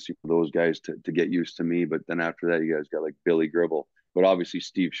obviously for those guys to get used to me, but then after that, you guys got like Billy Gribble, but obviously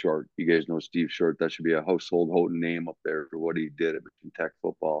Steve Short. You guys know Steve Short. That should be a household Houghton name up there for what he did at Michigan Tech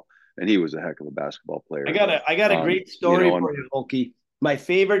football, and he was a heck of a basketball player. I got a great story for you, Hulkie. My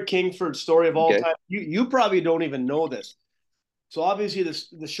favorite Kingsford story of all time. You probably don't even know this. So obviously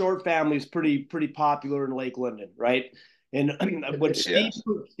the Short family is pretty popular in Lake Linden, right? And when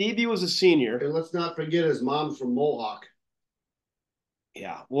Stevie was a senior, and let's not forget his mom's from Mohawk.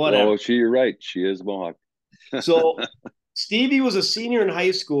 Yeah, whatever. Oh, you're right. She is Mohawk. So Stevie was a senior in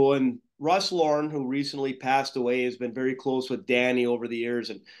high school, and Russ Lauren, who recently passed away, has been very close with Danny over the years.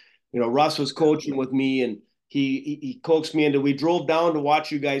 And Russ was coaching with me, and he coaxed me into. We drove down to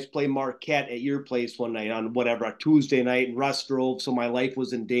watch you guys play Marquette at your place one night on a Tuesday night, and Russ drove, so my life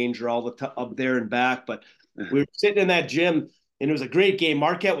was in danger all the time up there and back. But we were sitting in that gym, and it was a great game.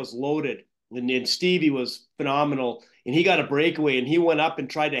 Marquette was loaded, and Stevie was phenomenal, and he got a breakaway, and he went up and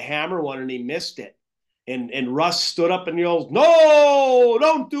tried to hammer one, and he missed it. And Russ stood up and yelled, "No,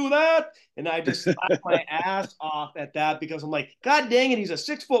 don't do that!" And I just slapped my ass off at that because I'm like, God dang it, he's a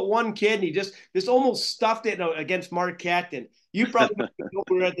 6'1" kid, and he just almost stuffed it against Marquette. And you probably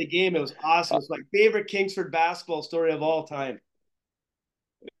were at the game. It was awesome. It's my favorite Kingsford basketball story of all time.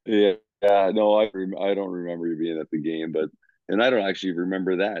 Yeah, no, I don't remember you being at the game, and I don't actually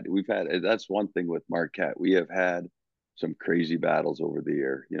remember that. That's one thing with Marquette. We have had some crazy battles over the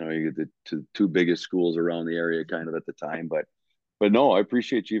year. You get the two biggest schools around the area kind of at the time, but but no, I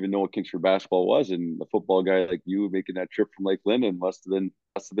appreciate you even knowing what Kingsford basketball was, and a football guy like you making that trip from Lake Linden must have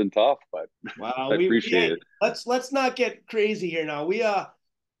been tough, but Wow, I appreciate it. let's not get crazy here now. We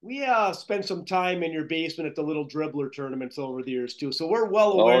spent some time in your basement at the little dribbler tournaments over the years too, so we're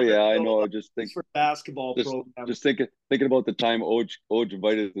well aware. Oh yeah, I of know. for basketball Just program. just thinking about the time Oj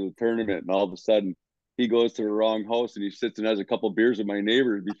invited to the tournament, and all of a sudden he goes to the wrong house and he sits and has a couple beers with my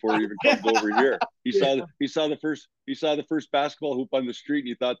neighbors before he even comes over here. He saw the first basketball hoop on the street and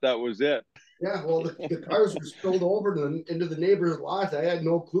he thought that was it. Yeah, well, the cars were spilled over into the neighbor's lot. I had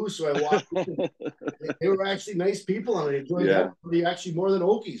no clue, so I walked in. They were actually nice people. I enjoyed everybody actually more than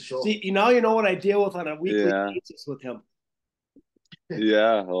Okies. So see, now you know what I deal with on a weekly basis with him.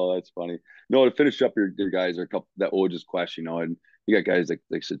 Yeah, oh, that's funny. No, to finish up your guys are a couple that Oj's question, and you got guys like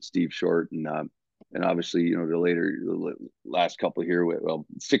I said, Steve Short, and obviously the last couple here with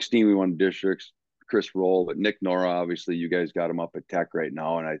 16 we won districts, Chris Roll, but Nick Nora, obviously you guys got him up at Tech right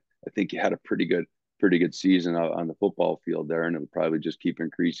now, and I think you had a pretty good season on the football field there, and it'll probably just keep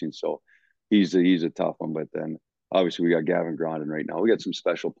increasing. So he's a tough one, but then obviously we got Gavin Grondin right now. We got some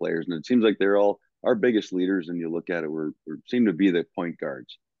special players, and it seems like they're all our biggest leaders, and you look at it, we seem to be the point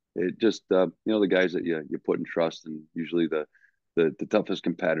guards. It just the guys that you put in trust, and usually the toughest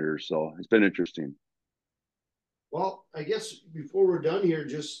competitors. So it's been interesting. Well, I guess before we're done here,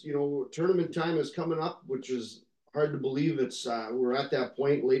 just tournament time is coming up, which is hard to believe. It's we're at that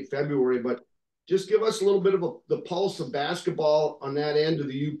point, late February, but just give us a little bit of the pulse of basketball on that end of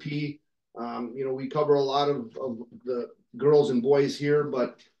the UP. We cover a lot of the girls and boys here,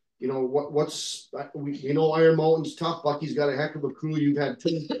 but Iron Mountain's tough. Bucky's got a heck of a crew. You've had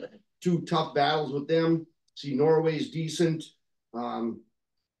two tough battles with them. See, Norway's decent.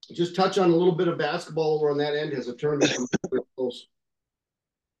 Just touch on a little bit of basketball over on that end as a tournament comes close.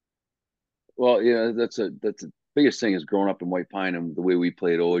 Well, that's the biggest thing is growing up in White Pine and the way we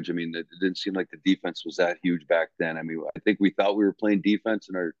played Oj. I mean, it didn't seem like the defense was that huge back then. I mean, I think we thought we were playing defense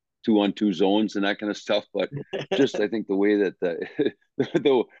in our 2-on-2 zones and that kind of stuff, but just I think the way that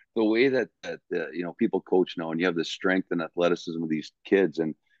the way that people coach now, and you have the strength and athleticism of these kids,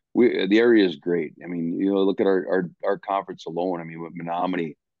 and the area is great. I mean, look at our conference alone. I mean, with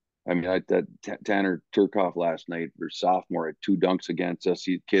Menominee, I mean, that Tanner Turkoff last night, for sophomore, had 2 dunks against us.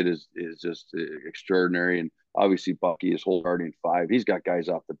 He kid is just extraordinary, and obviously Bucky is holding 5. He's got guys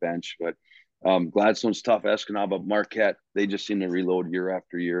off the bench, but Gladstone's tough. Escanaba, Marquette, they just seem to reload year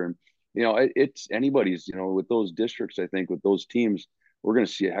after year, and it's anybody's. With those districts, I think with those teams, we're going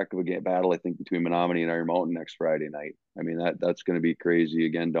to see a heck of a battle. I think between Menominee and Iron Mountain next Friday night. I mean that's going to be crazy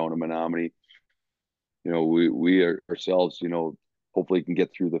again down in Menominee. We are ourselves. Hopefully can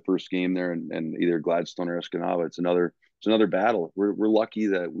get through the first game there and either Gladstone or Escanaba. It's another battle. We're lucky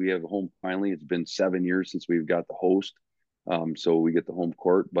that we have a home finally. It's been 7 years since we've got the host, so we get the home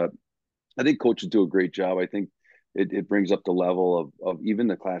court. But I think coaches do a great job. I think it brings up the level of even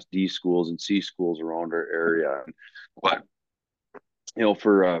the Class D schools and C schools around our area. But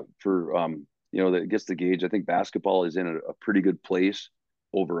that gets the gauge. I think basketball is in a pretty good place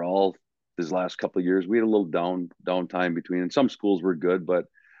overall. This last couple of years, we had a little downtime between, and some schools were good, but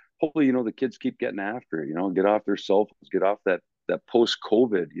hopefully, the kids keep getting after it, get off their cell phones, get off that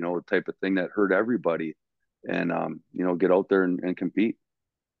post-COVID, type of thing that hurt everybody, and, get out there and compete.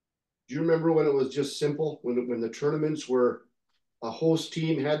 Do you remember when it was just simple, when the tournaments were a host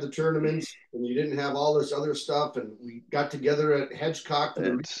team had the tournaments and you didn't have all this other stuff, and we got together at Hedgecock for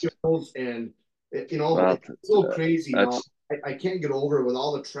the regionals, and it's so crazy now. I can't get over it with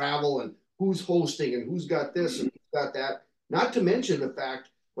all the travel and who's hosting and who's got this and who's got that. Not to mention the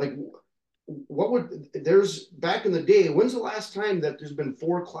fact, there's back in the day, when's the last time that there's been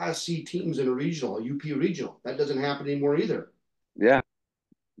 4 Class C teams in a UP regional? That doesn't happen anymore either. Yeah.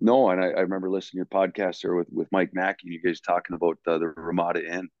 No, and I remember listening to your podcast there with Mike Mackey, you guys talking about the Ramada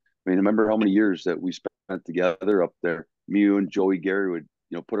Inn. I mean, remember how many years that we spent together up there? Me and Joey Gary would,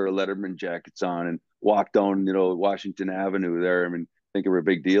 put our Letterman jackets on and walk down, Washington Avenue there. I mean, think it were a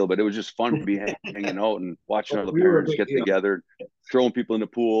big deal, but it was just fun to be hanging out and watching all the parents get together, throwing people in the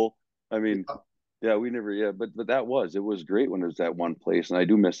pool. I mean, yeah, but it was great when it was that one place, and I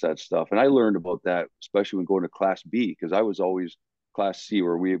do miss that stuff. And I learned about that, especially when going to Class B, because I was always Class C,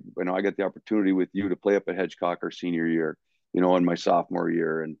 where I got the opportunity with you to play up at Hedgecock our senior year, in my sophomore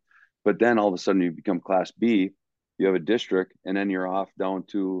year, but then all of a sudden you become Class B, you have a district, and then you're off down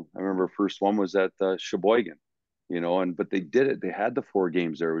to, I remember first one was at Sheboygan. But they did it. They had the 4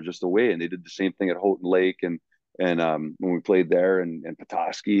 games there. It was just away, and they did the same thing at Houghton Lake and when we played there and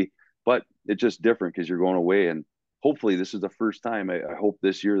Petoskey. But it's just different because you're going away, and hopefully this is the first time. I hope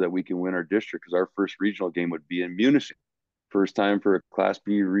this year that we can win our district, because our first regional game would be in Munising. First time for a Class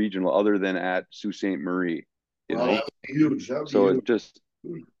B regional other than at Sault Ste. Marie. You Well, know, that would be huge. That would be so huge. it just,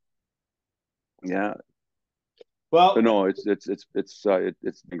 yeah. Well, But no, it's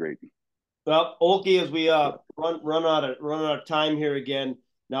been great. Well, Okie, as we run out of time here again.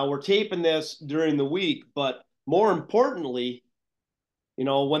 Now we're taping this during the week, but more importantly, you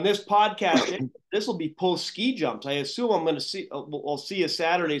know, when this podcast, this will be post ski jumps. I assume I'm going to see. We'll see you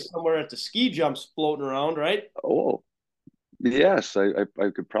Saturday somewhere at the ski jumps floating around, right? Oh, yes, I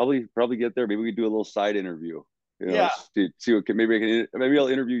could probably get there. Maybe we could do a little side interview. You know, Yeah. See what maybe I'll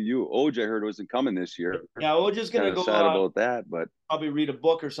interview you. Oj, I heard wasn't coming this year. Yeah, we're just gonna go. Sad about that, but probably read a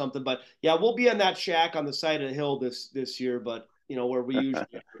book or something. But yeah, we'll be on that shack on the side of the hill this year. But you know where we usually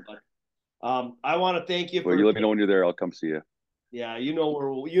are. But I want to thank you for. Well, you let me know when you're there. I'll come see you. Yeah, you know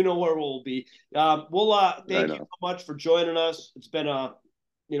where we'll be. We'll thank you so much for joining us. It's been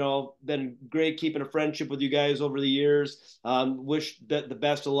been great keeping a friendship with you guys over the years. Wish the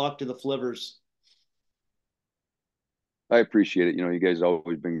best of luck to the Flivers. I appreciate it. You know, you guys have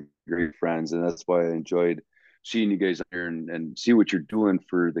always been great friends, and that's why I enjoyed seeing you guys here and see what you're doing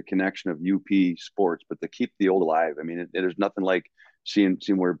for the connection of UP sports, but to keep the old alive. I mean, there's nothing like seeing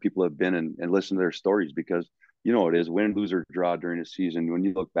where people have been and listen to their stories, because you know it is win, lose, or draw during a season. When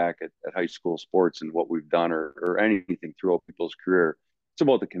you look back at high school sports and what we've done or anything throughout people's career, it's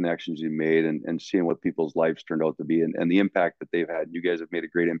about the connections you made and seeing what people's lives turned out to be and the impact that they've had. You guys have made a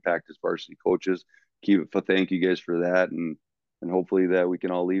great impact as varsity coaches. Thank you guys for that, and hopefully that we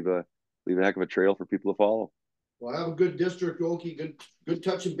can all leave a heck of a trail for people to follow. Well, have a good district, Okie. Good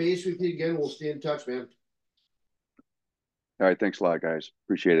touching base with you again. We'll stay in touch, man. All right, thanks a lot, guys.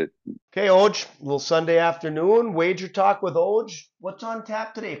 Appreciate it. Okay, Oj, little Sunday afternoon wager talk with Oj. What's on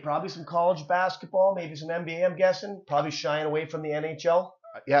tap today? Probably some college basketball, maybe some NBA. I'm guessing. Probably shying away from the NHL.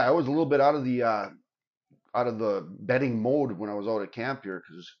 Yeah, I was a little bit out of the betting mode when I was out at camp here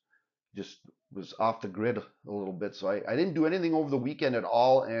because just was off the grid a little bit. So I didn't do anything over the weekend at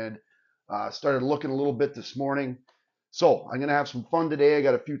all, and started looking a little bit this morning. So I'm gonna have some fun today. I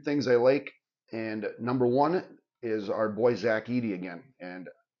got a few things I like, and number one is our boy Zach Edey again, and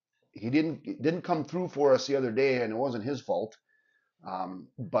he didn't come through for us the other day, and it wasn't his fault.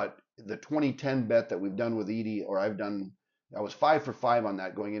 But the 2010 bet that we've done with Edey, or I've done, I was 5 for 5 on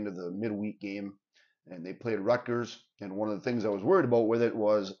that going into the midweek game, and they played Rutgers. And one of the things I was worried about with it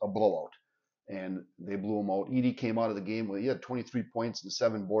was a blowout, and they blew him out. Edey came out of the game with, he had 23 points and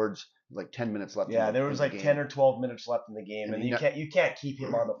 7 boards, like 10 minutes left. Yeah, there was like 10 or 12 minutes left in the game, and you can't keep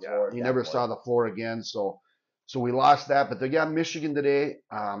him on the floor. He never saw the floor again, so we lost that. But they got Michigan today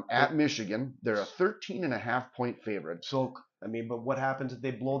at Michigan. They're a 13.5 point favorite. So I mean, but what happens if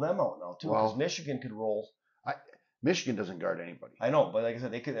they blow them out now too? Because Michigan could roll. Michigan doesn't guard anybody. I know, but like I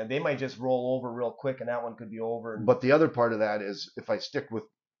said, they might just roll over real quick, and that one could be over. But the other part of that is, if I stick with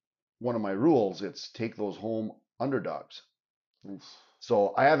one of my rules, it's take those home underdogs. Oof.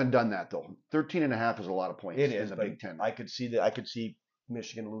 So I haven't done that though. 13.5 is a lot of points. It is in the Big Ten. I could see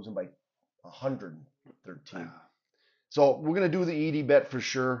Michigan losing by 113. So we're gonna do the Edey bet for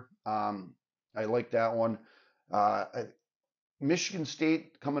sure. I like that one. Michigan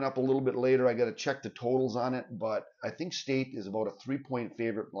State coming up a little bit later. I got to check the totals on it, but I think State is about a 3-point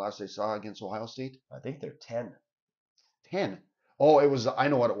favorite last I saw against Ohio State. I think they're 10. 10. Oh, it was. I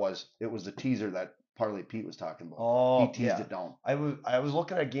know what it was. It was the teaser that Parlay Pete was talking about. Oh, he teased it down. I was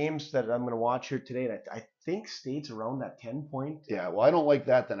looking at games that I'm going to watch here today, and I think State's around that 10 point. Yeah, well, I don't like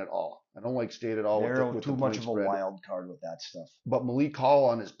that then at all. I don't like State at all. They're with too much of a wild card with that stuff. But Malik Hall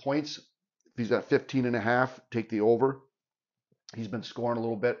on his points, if he's got 15.5, take the over. He's been scoring a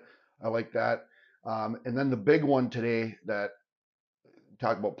little bit. I like that. And then the big one today that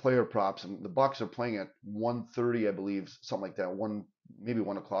talk about player props, and the Bucks are playing at 1:30, I believe, something like that. Maybe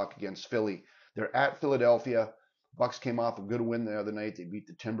 1 o'clock against Philly. They're at Philadelphia. Bucks came off a good win the other night. They beat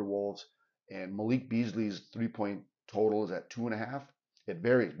the Timberwolves, and Malik Beasley's 3-point total is at 2.5. It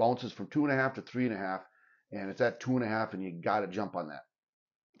varies, bounces from 2.5 to 3.5, and it's at 2.5, and you got to jump on that.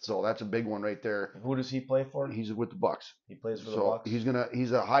 So that's a big one right there. Who does he play for? He's with the Bucks. He plays for the Bucks.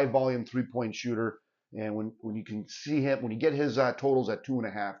 He's a high volume 3-point shooter, and when you can see him, when you get his totals at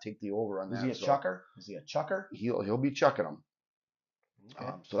 2.5, take the over on that. Is he a chucker? Is he a chucker? He'll be chucking them.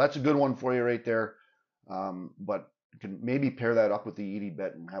 Okay. So that's a good one for you right there. But you can maybe pair that up with the Edey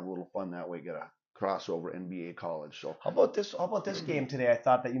bet and have a little fun that way. Get a crossover NBA college. So how about this game today? I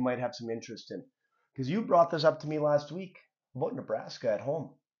thought that you might have some interest in, because you brought this up to me last week about Nebraska at home.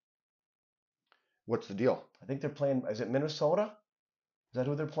 What's the deal? I think they're playing. Is it Minnesota? Is that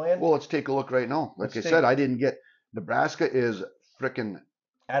who they're playing? Well, let's take a look right now. Like I said, I didn't get. Nebraska is freaking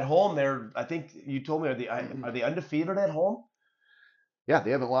At home, I think you told me, are they undefeated at home? Yeah,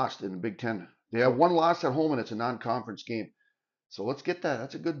 they haven't lost in the Big Ten. They have one loss at home, and it's a non-conference game. So let's get that.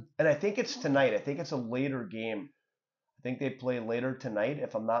 That's a good. And I think it's tonight. I think it's a later game. I think they play later tonight,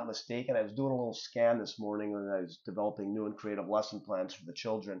 if I'm not mistaken. I was doing a little scan this morning when I was developing new and creative lesson plans for the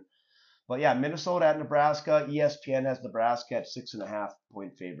children. But yeah, Minnesota at Nebraska. ESPN has Nebraska at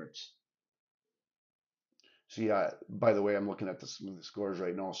 6.5-point favorites. See, by the way, I'm looking at the scores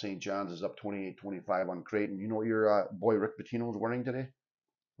right now. St. John's is up 28-25 on Creighton. You know what your boy Rick Pitino is wearing today?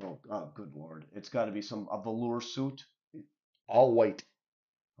 Oh, good Lord. It's got to be a velour suit. All white.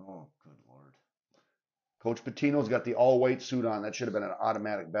 Oh, good Lord. Coach Pitino's got the all white suit on. That should have been an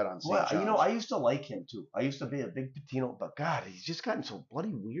automatic bet on St. John's. Well, I used to like him too. I used to be a big Pitino, but God, he's just gotten so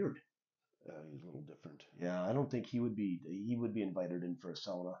bloody weird. He's a little different. Yeah, I don't think he would be invited in for a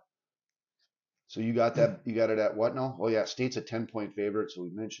sauna. So you got that? You got it at what now? Oh yeah, State's a 10-point favorite, so we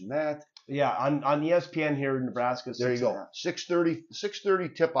mentioned that. Yeah, on ESPN here in Nebraska. There you go.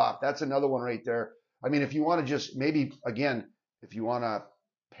 6:30 tip off. That's another one right there. I mean, if you want to just maybe again, if you want to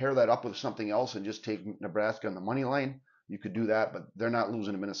pair that up with something else and just take Nebraska on the money line, you could do that. But they're not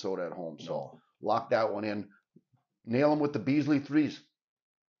losing to Minnesota at home, so lock that one in. Nail them with the Beasley threes.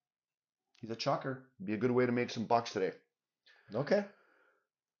 He's a chucker. Be a good way to make some bucks today. Okay.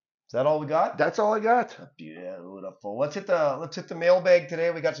 Is that all we got? That's all I got. Beautiful. Let's hit the mailbag today.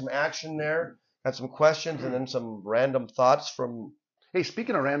 We got some action there. Got some questions and then some random thoughts from. Hey,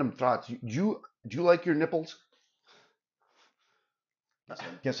 speaking of random thoughts, do you like your nipples? I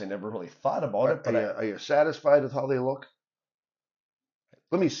guess I never really thought about it. But are you satisfied with how they look?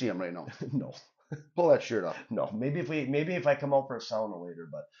 Let me see them right now. No. Pull that shirt up. No. Maybe if I come out for a sauna later,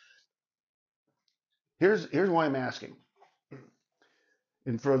 but. Here's why I'm asking.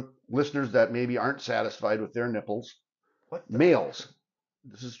 And for listeners that maybe aren't satisfied with their nipples, males.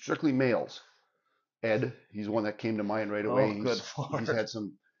 This is strictly males. Ed, he's one that came to mind right away. Oh, good Lord.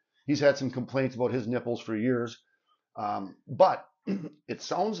 He's had some complaints about his nipples for years. But it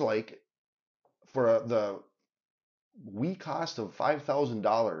sounds like for the wee cost of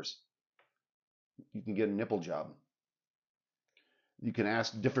 $5,000, you can get a nipple job. You can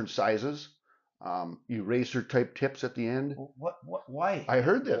ask different sizes. Eraser type tips at the end. What? Why? I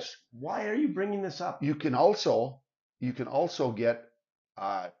heard this. Why are you bringing this up? You can also get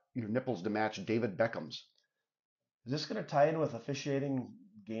your nipples to match David Beckham's. Is this going to tie in with officiating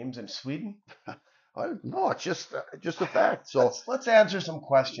games in Sweden? No, it's just a fact. So let's answer some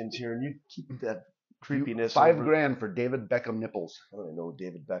questions here, and you keep that creepiness. $5,000 for David Beckham nipples. I don't even know who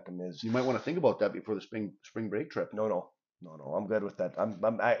David Beckham is. You might want to think about that before the spring break trip. No, I'm good with that.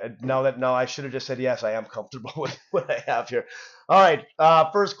 Now I should have just said yes. I am comfortable with what I have here. All right.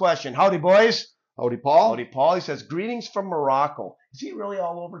 First question. Howdy, boys. Howdy, Paul. Howdy, Paul. He says greetings from Morocco. Is he really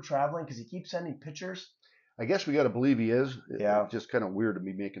all over traveling? Because he keeps sending pictures. I guess we got to believe he is. Yeah. It's just kind of weird to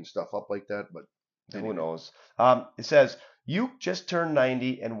be making stuff up like that, but anyway. Who knows? It says you just turned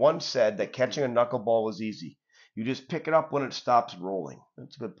 90 and once said that catching a knuckleball was easy. You just pick it up when it stops rolling.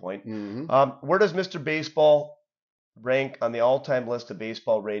 That's a good point. Mm-hmm. Where does Mr. Baseball rank on the all-time list of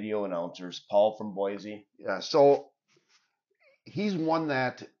baseball radio announcers? Paul from Boise. Yeah, so he's one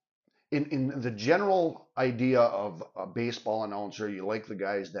that in the general idea of a baseball announcer, you like the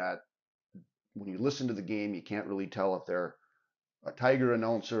guys that when you listen to the game, you can't really tell if they're a Tiger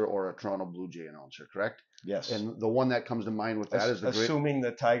announcer or a Toronto Blue Jay announcer, correct? Yes. And the one that comes to mind with that is assuming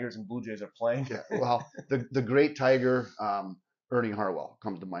the Tigers and Blue Jays are playing. Yeah, well, the great Tiger, Ernie Harwell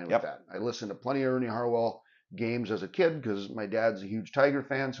comes to mind with that. I listened to plenty of Ernie Harwell games as a kid because my dad's a huge Tiger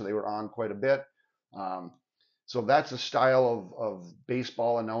fan, so they were on quite a bit. So that's a style of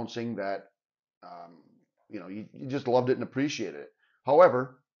baseball announcing that you just loved it and appreciated it.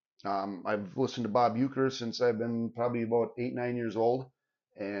 However, I've listened to Bob Uecker since I've been probably about 8-9 years old,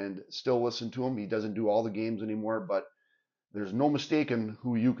 and still listen to him. He doesn't do all the games anymore, but there's no mistaking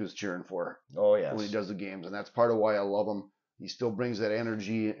who Uecker's cheering for. Oh yes, when he does the games, and that's part of why I love him. He still brings that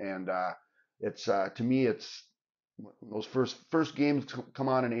energy, and it's to me, it's those first games come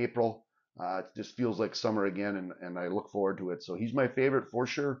on in April. It just feels like summer again, and I look forward to it. So he's my favorite for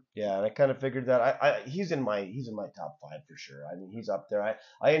sure. Yeah, and I kind of figured that he's in my top 5 for sure. I mean, he's up there.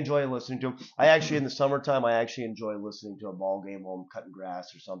 I enjoy listening to him. I actually in the summertime I actually enjoy listening to a ball game while I'm cutting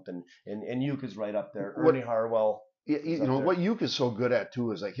grass or something. And Ueck's right up there. Ernie Harwell. You know what Ueck is so good at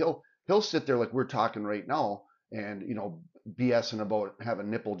too is like he'll sit there like we're talking right now, and BSing about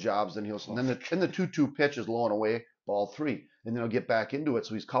having nipple jobs, and then the 2-2 pitch is low and away, ball 3, and then he'll get back into it.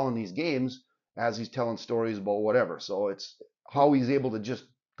 So he's calling these games as he's telling stories about whatever. So it's how he's able to just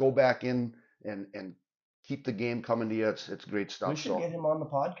go back in and keep the game coming to you. It's great stuff. We should get him on the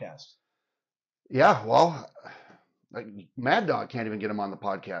podcast. Yeah, well, like Mad Dog can't even get him on the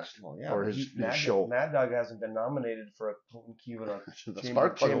podcast or his show. Mad Dog hasn't been nominated for a Colton Kevin the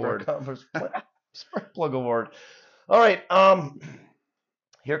Spark Plug Award. Spark Plug Award. All right.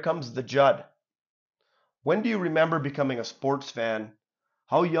 Here comes the Judd. When do you remember becoming a sports fan?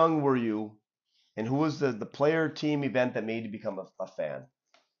 How young were you? And who was the player team event that made you become a fan?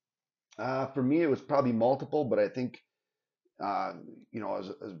 For me, it was probably multiple, but I think,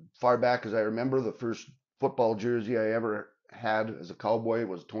 as far back as I remember, the first football jersey I ever had as a Cowboy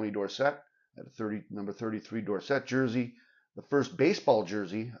was Tony Dorsett. I had a number 33 Dorsett jersey. The first baseball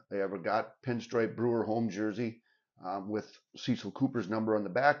jersey I ever got, pinstripe Brewer home jersey with Cecil Cooper's number on the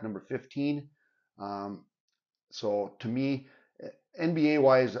back, number 15. So to me, NBA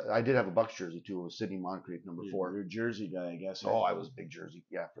wise, I did have a Bucks jersey too. It was Sidney Moncrief, number 4. You're a jersey guy, I guess. Oh, I was a big jersey.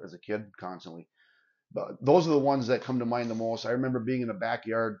 Yeah, as a kid, constantly. But those are the ones that come to mind the most. I remember being in the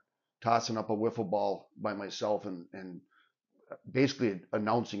backyard, tossing up a wiffle ball by myself and basically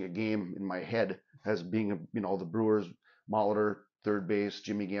announcing a game in my head as being, the Brewers, Molitor, third base,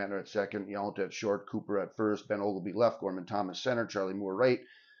 Jimmy Gantner at second, Yount at short, Cooper at first, Ben Ogleby left, Gorman Thomas center, Charlie Moore right.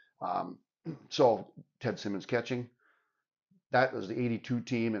 So Ted Simmons catching. That was the 82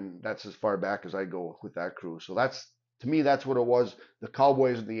 team, and that's as far back as I go with that crew. So to me, that's what it was. The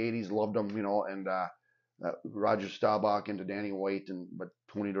Cowboys in the 80s loved them, and Roger Staubach into Danny White, but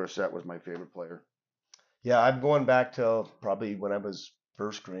Tony Dorsett was my favorite player. Yeah, I'm going back to probably when I was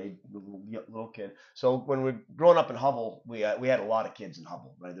first grade, little kid. So when we growing up in Hubble, we had a lot of kids in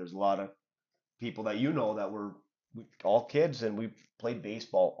Hubble, right? There's a lot of people that that were all kids, and we played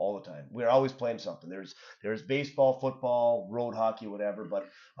baseball all the time. We were always playing something. There's baseball, football, road hockey, whatever. But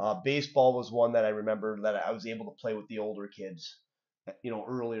baseball was one that I remember that I was able to play with the older kids,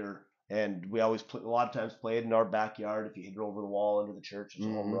 earlier. And we always a lot of times played in our backyard. If you hit it over the wall into the church, it's a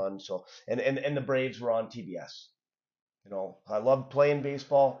home run. So and the Braves were on TBS. I loved playing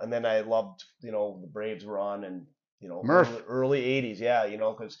baseball, and then I loved the Braves were on, and early 80s, yeah,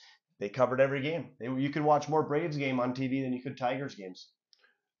 because they covered every game. You could watch more Braves game on TV than you could Tigers games.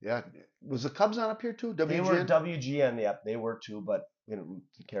 Yeah, was the Cubs on up here too? WGN? They were WGN, yep, they were too, but we didn't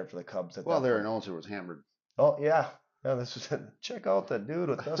care for the Cubs. Their announcer was hammered. Oh yeah. Yeah, this was check out the dude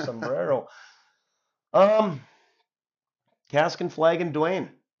with the sombrero. Cask and Flag and Dwayne.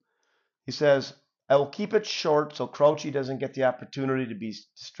 He says, I will keep it short so Crouchy doesn't get the opportunity to be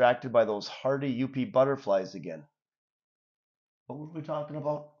distracted by those hardy UP butterflies again. What were we talking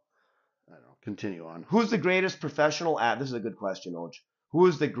about? I don't know. Continue on. Who's the greatest professional This is a good question, Oj. Who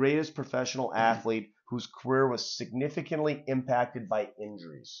is the greatest professional athlete whose career was significantly impacted by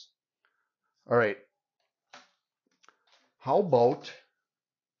injuries? All right. How about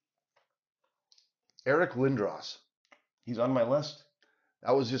Eric Lindros? He's on my list.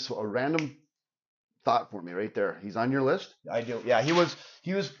 That was just a random thought for me right there. He's on your list? I do. Yeah, he was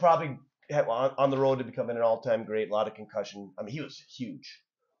probably on the road to becoming an all-time great. A lot of concussion. I mean, he was huge.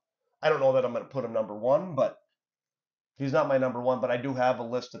 I don't know that I'm going to put him number 1, but he's not my number 1. But I do have a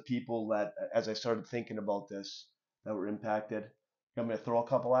list of people that, as I started thinking about this, that were impacted. You want me to throw a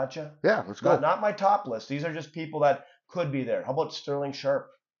couple at you? Yeah, let's go. Not my top list. These are just people that could be there. How about Sterling Sharp?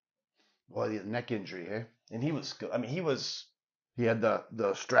 Well, the neck injury, hey? And he was good. I mean, he had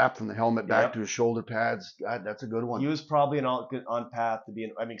the strap from the helmet back to his shoulder pads. God, that's a good one. He was probably on path to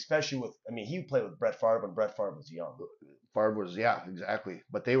being. I mean, especially he played with Brett Favre when Brett Favre was young. Favre was, yeah, exactly.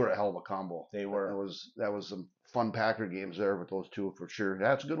 But they were a hell of a combo. They were. That was some fun Packer games there with those two for sure.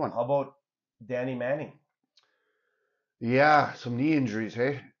 That's a good one. How about Danny Manning? Yeah, some knee injuries,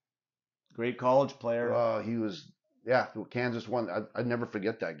 hey? Great college player. He was, Kansas won. I'd never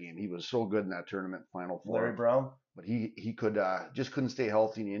forget that game. He was so good in that tournament Final Four. Larry Brown. But he could just couldn't stay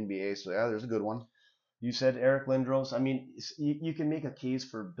healthy in the NBA. So, yeah, there's a good one. You said Eric Lindros. I mean, you can make a case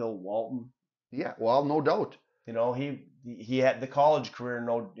for Bill Walton. Yeah, well, no doubt. He had the college career.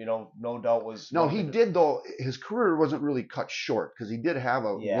 No doubt was. No, he did though. His career wasn't really cut short because he did have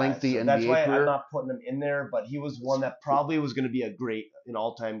a lengthy NBA that's why career. I'm not putting him in there, but he was one that probably was going to be an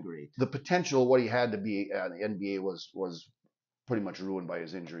all-time great. The potential, what he had to be in the NBA was pretty much ruined by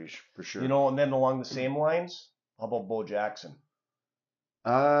his injuries for sure. And then along the same lines, how about Bo Jackson?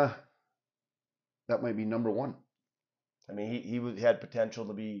 That might be number 1. I mean, he had potential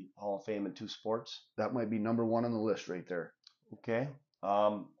to be Hall of Fame in 2 sports. That might be number 1 on the list right there. Okay.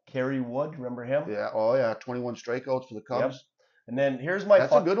 Kerry Wood, remember him? Yeah. Oh yeah, 21 strikeouts for the Cubs. Yep. And then here's my.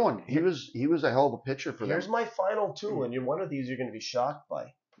 That's a good one. He was a hell of a pitcher for them. Here's my final 2, and one of these you're going to be shocked by.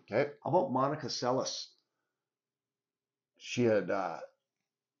 Okay. How about Monica Seles? She had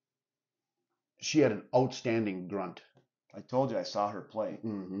she had an outstanding grunt. I told you I saw her play,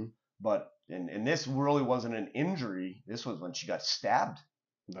 Mm-hmm. but and this really wasn't an injury. This was when she got stabbed.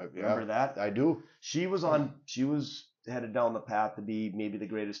 Remember that? I do. She was headed down the path to be maybe the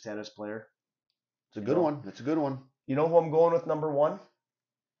greatest tennis player. It's a good one. It's a good one. You know who I'm going with number 1?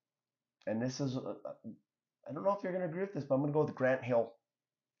 And this is, I don't know if you're going to agree with this, but I'm going to go with Grant Hill.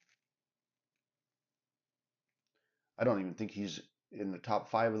 I don't even think he's in the top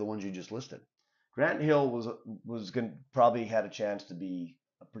 5 of the ones you just listed. Grant Hill was going probably had a chance to be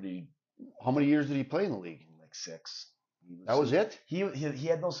a pretty. How many years did he play in the league? Like 6. That was it. He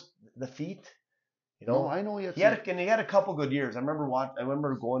had the feet. You No, know, I know he had a couple good years. I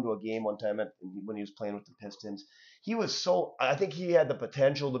remember going to a game one time when he was playing with the Pistons. I think he had the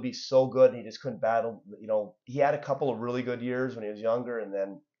potential to be so good, and he just couldn't battle. You know, he had a couple of really good years when he was younger, and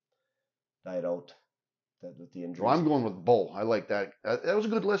then died out with the injuries. Well, I'm going with Bo. I like that. That was a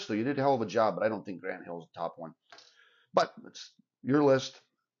good list, though. You did a hell of a job, but I don't think Grant Hill's the top one. But it's your list.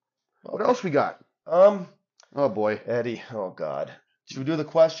 Okay. What else we got? Oh boy, Eddie. Oh God. Should we do the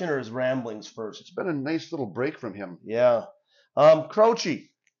question or his ramblings first? It's been a nice little break from him. Yeah. Croce.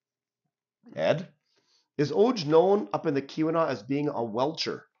 Ed, is Oj known up in the Keweenaw as being a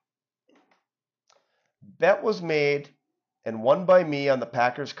welcher? Bet was made and won by me on the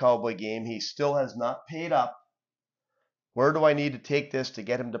Packers-Cowboy game. He still has not paid up. Where do I need to take this to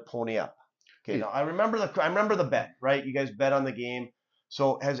get him to pony up? Okay, now I remember the bet, right? You guys bet on the game.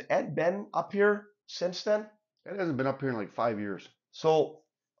 So has Ed been up here since then? Ed hasn't been up here in like 5 years. So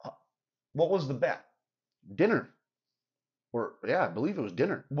what was the bet? Dinner. Or yeah, I believe it was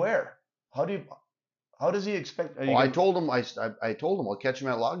dinner. Where? How does he expect? I told him I told him I'll catch him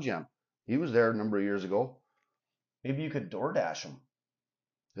at Logjam. He was there a number of years ago. Maybe you could DoorDash him.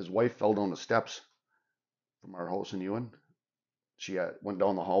 His wife fell down the steps from our house in Ewan. She went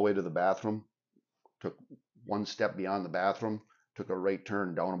down the hallway to the bathroom, took one step beyond the bathroom, took a right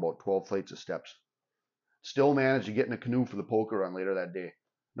turn down about 12 flights of steps. Still managed to get in a canoe for the poker run later that day.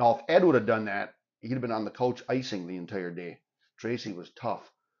 Now, if Ed would have done that, he'd have been on the couch icing the entire day. Tracy was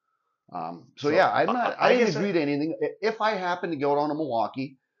tough. So yeah, I didn't agree to anything. If I happen to go down to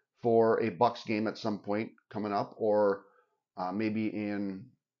Milwaukee for a Bucks game at some point coming up, or maybe in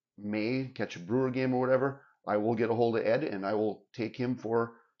May, catch a Brewer game or whatever, I will get a hold of Ed and I will take him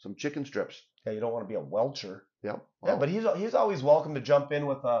for some chicken strips. Yeah, you don't want to be a welcher. Yep. Well, yeah, but he's always welcome to jump in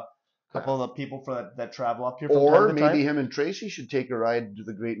with a couple of the people that travel up here from or time to maybe time. him and Tracy should take a ride to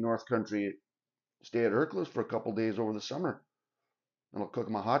the Great North Country, stay at Hercules for a couple days over the summer. And I'll cook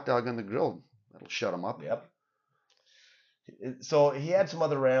him a hot dog on the grill. That'll shut him up. Yep. So he had some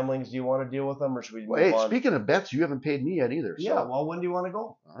other ramblings. Do you want to deal with them, or should we move on? Speaking of bets, you haven't paid me yet either. Yeah. So. Well, when do you want to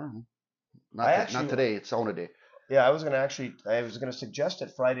go? I don't know. Not today. It's Sauna Day. Yeah, I was gonna suggest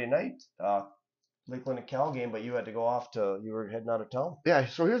it Friday night, Lakeland and Cal game, but you had to go off you were heading out of town. Yeah.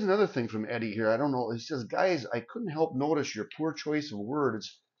 So here's another thing from Eddie here. I don't know. He says, guys, I couldn't help notice your poor choice of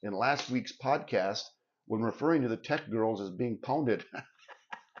words in last week's podcast when referring to the Tech girls as being pounded.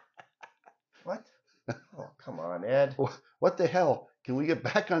 What? Oh, come on, Ed. What the hell? Can we get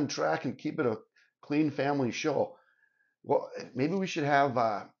back on track and keep it a clean family show? Well, maybe we should have,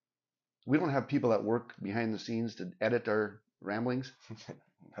 we don't have people that work behind the scenes to edit our ramblings.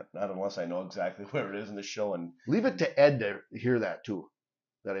 Not unless I know exactly where it is in the show. And leave it to Ed to hear that too,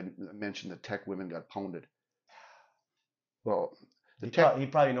 that I mentioned the Tech women got pounded. Well, he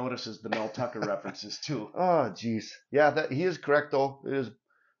probably notices the Mel Tucker references too. Oh, geez. Yeah, he is correct though. It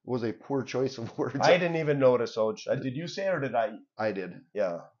was a poor choice of words. I didn't even notice, Oj. Did you say it or did I? I did.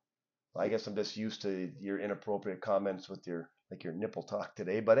 Yeah. I guess I'm just used to your inappropriate comments with your nipple talk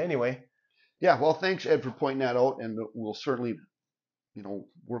today. But anyway. Yeah, well, thanks, Ed, for pointing that out. And we'll certainly,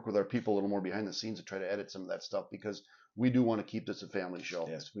 work with our people a little more behind the scenes to try to edit some of that stuff because we do want to keep this a family show.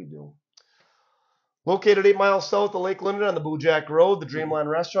 Yes, we do. Located 8 miles south of Lake Linden on the Bojack Road, the Dreamland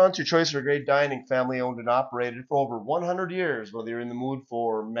Restaurants, your choice for great dining, family owned and operated for over 100 years. Whether you're in the mood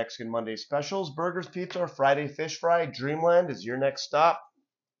for Mexican Monday specials, burgers, pizza, or Friday fish fry, Dreamland is your next stop.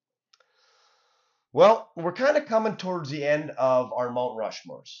 Well, we're kind of coming towards the end of our Mount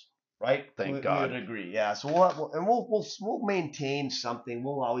Rushmores, right? Thank God. We would agree, yeah. So we'll maintain something.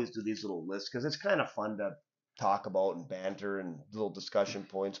 We'll always do these little lists because it's kind of fun to talk about and banter and little discussion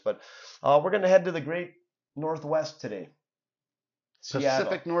points. But we're going to head to the Great Northwest today.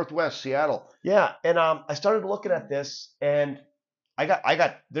 Pacific Northwest, Seattle. Yeah, and I started looking at this, and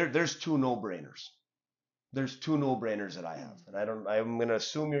there's two no-brainers. There's two no-brainers that I have, and I'm going to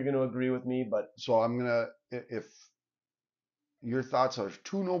assume you're going to agree with me, but so if your thoughts are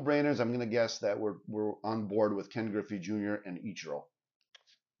two no-brainers, I'm going to guess that we're on board with Ken Griffey Jr. and Ichiro.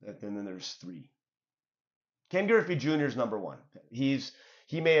 And then there's 3. Ken Griffey Jr. is number 1. He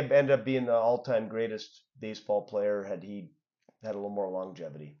may have ended up being the all-time greatest baseball player had he had a little more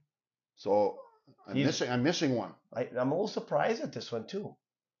longevity. So I'm missing one. I'm a little surprised at this one too.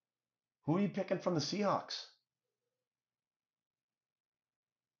 Who are you picking from the Seahawks?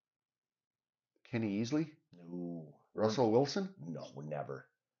 Kenny Easley? No. Russell Wilson? No, never.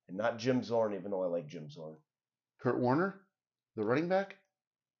 And not Jim Zorn, even though I like Jim Zorn. Kurt Warner? The running back?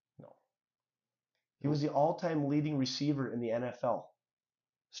 No. He was the all-time leading receiver in the NFL.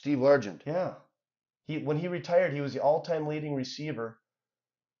 Steve Largent? Yeah. When he retired, he was the all-time leading receiver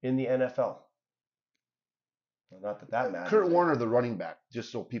in the NFL. Well, not that matters. Kurt Warner, the running back,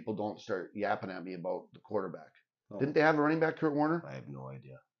 just so people don't start yapping at me about the quarterback. Oh. Didn't they have a running back, Kurt Warner? I have no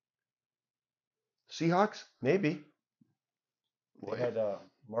idea. Seahawks? Maybe. They had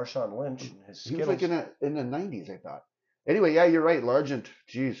Marshawn Lynch and his He Skittles. was like in the 90s, I thought. Anyway, yeah, you're right. Largent,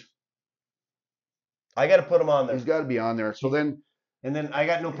 jeez. I got to put him on there. He's got to be on there. So then... And then I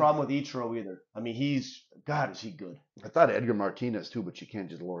got no problem with Ichiro either. I mean, God, is he good. I thought Edgar Martinez too, but you can't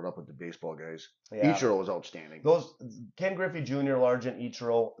just load it up with the baseball guys. Yeah. Ichiro was outstanding. Those Ken Griffey Jr., Largent,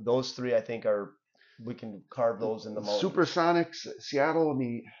 Ichiro, those 3 I think we can carve those in the mountain. Supersonics, Seattle,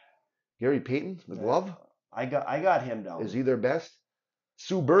 Gary Payton, the glove. I got him down. Is he their best?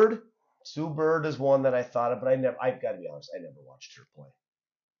 Sue Bird? Sue Bird is one that I thought of, but I've got to be honest, I never watched her play.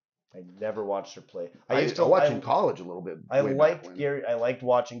 I used to watch in college a little bit. I liked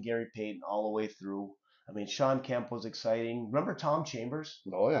watching Gary Payton all the way through. I mean, Sean Kemp was exciting. Remember Tom Chambers?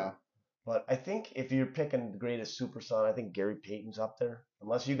 Oh yeah. But I think if you're picking the greatest superstar, I think Gary Payton's up there.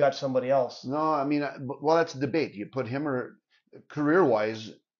 Unless you got somebody else. No, I mean, well, that's a debate. You put him or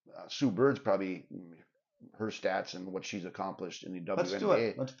career-wise, Sue Bird's probably her stats and what she's accomplished in the WNBA. Let's do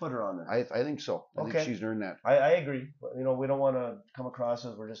it. Let's put her on there. I think so. I think she's earned that. I agree. But, we don't want to come across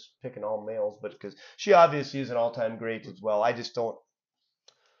as we're just picking all males, but because she obviously is an all-time great as well. I just don't.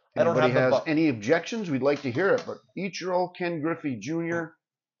 Anybody has any objections? We'd like to hear it. But Ichiro, Ken Griffey Jr.,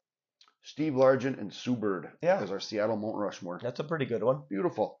 Steve Largent, and Sue Bird as our Seattle Mount Rushmore. That's a pretty good one.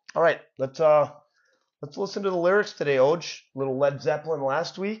 Beautiful. All right, let's listen to the lyrics today, Oj. A little Led Zeppelin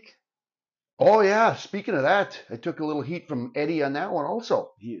last week. Oh yeah, speaking of that, I took a little heat from Eddie on that one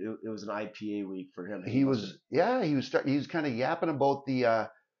also. It was an IPA week for him. He was kind of yapping about the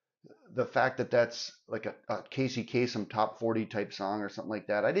fact that that's like a Casey Kasem top 40 type song or something like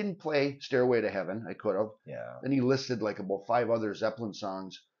that. I didn't play Stairway to Heaven. I could have. Yeah. Then he listed like about 5 other Zeppelin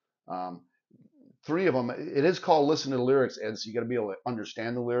songs. 3 of them, it is called Listen to the Lyrics, Ed, so you got to be able to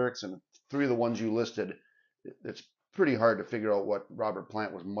understand the lyrics. And 3 of the ones you listed, it's pretty hard to figure out what Robert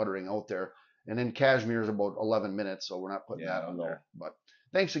Plant was muttering out there. And then Kashmir is about 11 minutes, so we're not putting that on there. But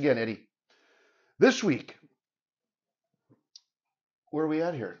thanks again, Eddie. This week, where are we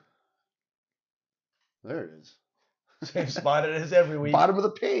at here? There it is. Same spot it is every week. Bottom of the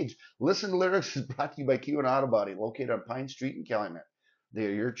page. Listen to Lyrics is brought to you by Q&A Auto Body, located on Pine Street in Calumet. They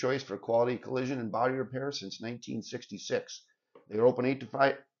are your choice for quality collision and body repair since 1966. They are open 8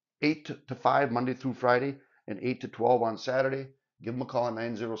 to 5 Monday through Friday and 8 to 12 on Saturday. Give them a call at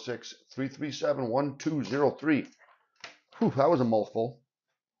 906-337-1203. Whew, that was a mouthful.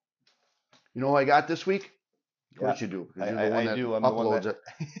 You know who I got this week? Of course you do. I do. I'm the one that it.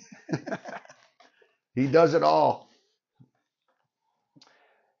 He does it all.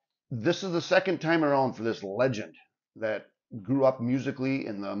 This is the second time around for this legend that grew up musically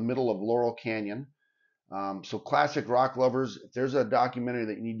in the middle of Laurel Canyon. So classic rock lovers, if there's a documentary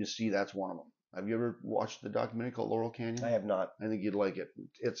that you need to see, that's one of them. Have you ever watched the documentary called Laurel Canyon? I have not. I think you'd like it.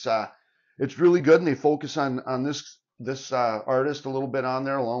 It's really good, and they focus on this artist a little bit on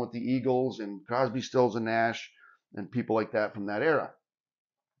there, along with the Eagles and Crosby, Stills, and Nash, and people like that from that era.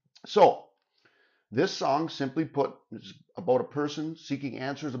 So this song, simply put, is about a person seeking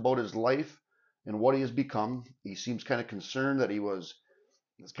answers about his life and what he has become. He seems kind of concerned that he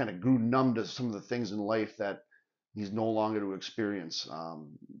kind of grew numb to some of the things in life that he's no longer to experience.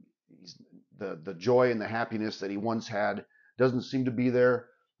 The joy and the happiness that he once had doesn't seem to be there.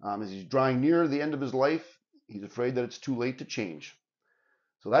 As he's drawing near the end of his life, he's afraid that it's too late to change.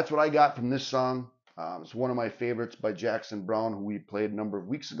 So that's what I got from this song. It's one of my favorites by Jackson Browne, who we played a number of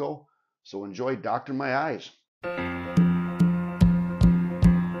weeks ago. So enjoy Doctor My Eyes.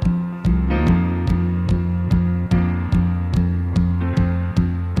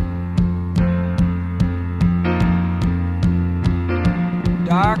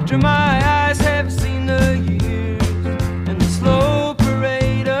 Doctor, my eyes have seen the years and the slow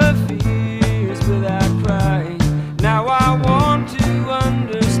parade of fears without crying. Now I want to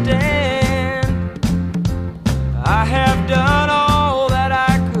understand. I have done all that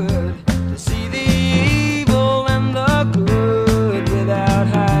I could.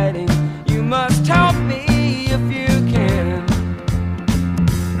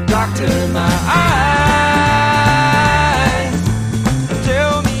 Doctor, my eyes,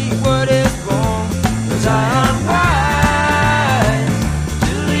 tell me what is wrong, 'cause I'm wise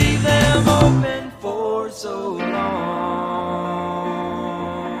to leave them open for so long.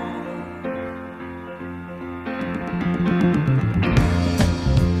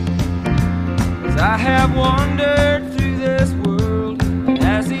 'Cause I have wandered through this world, and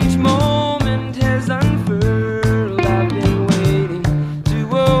as each moment has unfurled, I've been waiting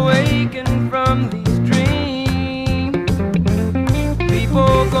to awaken from these dreams.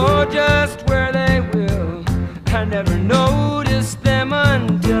 People go just where they will. I never noticed them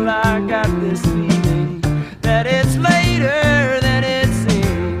until I got this feeling that it's later than it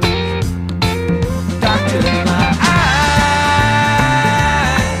seems. Doctor, my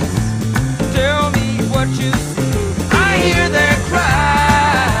eyes, tell me what you see. I hear their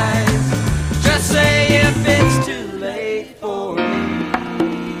cries. Just say if it's too late for me.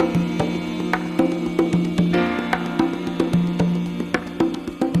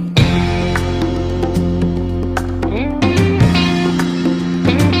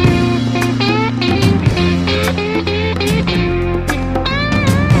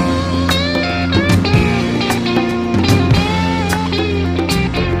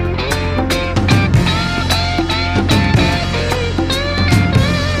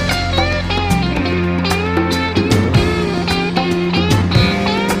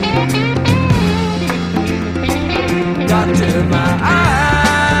 Doctor, my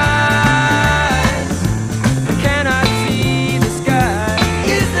eyes cannot see the sky.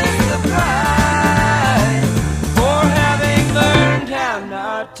 Is this the price for having learned how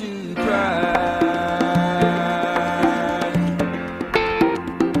not to cry?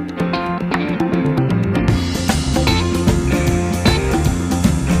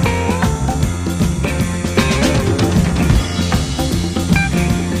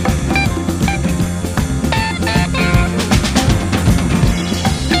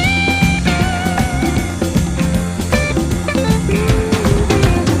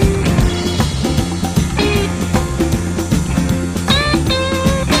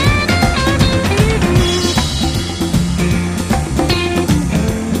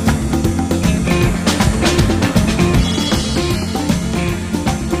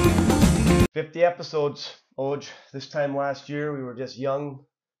 Episodes, Oj. This time last year, we were just young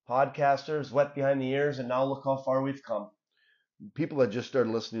podcasters, wet behind the ears, and now look how far we've come. People that just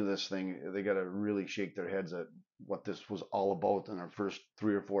started listening to this thing, they got to really shake their heads at what this was all about in our first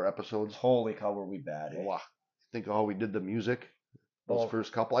 3 or 4 episodes. Holy cow, were we bad, eh? Wow. Think of how we did the music, those Oh.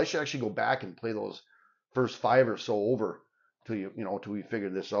 first couple. I should actually go back and play those first 5 or so over till till we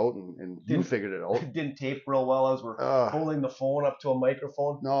figured this out and you Didn't- figured it out. It didn't tape real well as we're holding the phone up to a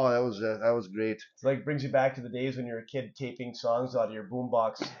microphone. No, that was great. It's like brings you back to the days when you were a kid taping songs out of your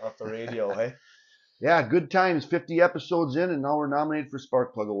boombox off the radio, hey? Yeah, good times. 50 episodes in, and now we're nominated for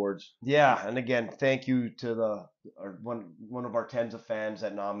Sparkplug Awards. Yeah, and again, thank you to one of our tens of fans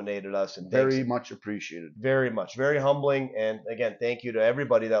that nominated us, and Very thanks much appreciated. very much, very humbling. And again, thank you to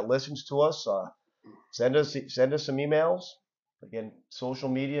everybody that listens to us. Send us some emails. Again, social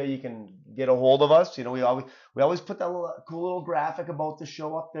media, you can get a hold of us. We always put that cool little graphic about the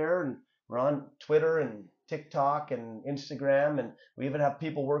show up there, and we're on Twitter and TikTok and Instagram, and we even have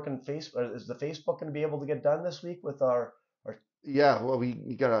people working Facebook. Is the Facebook going to be able to get done this week with our? Yeah, well,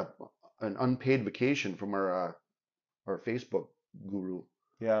 we got an unpaid vacation from our Facebook guru.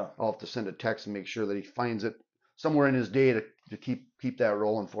 Yeah, I'll have to send a text and make sure that he finds it somewhere in his day to keep that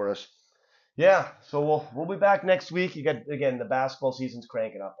rolling for us. Yeah, so we'll be back next week. You got, again, the basketball season's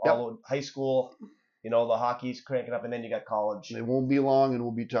cranking up. Yep. All high school, the hockey's cranking up, and then you got college. It won't be long, and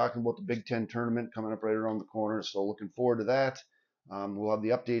we'll be talking about the Big Ten tournament coming up right around the corner. So looking forward to that. We'll have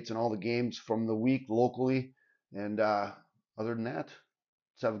the updates on all the games from the week locally. And other than that,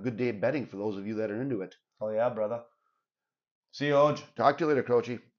 let's have a good day of betting for those of you that are into it. Oh yeah, brother. See you, Oj. Talk to you later, Coachy.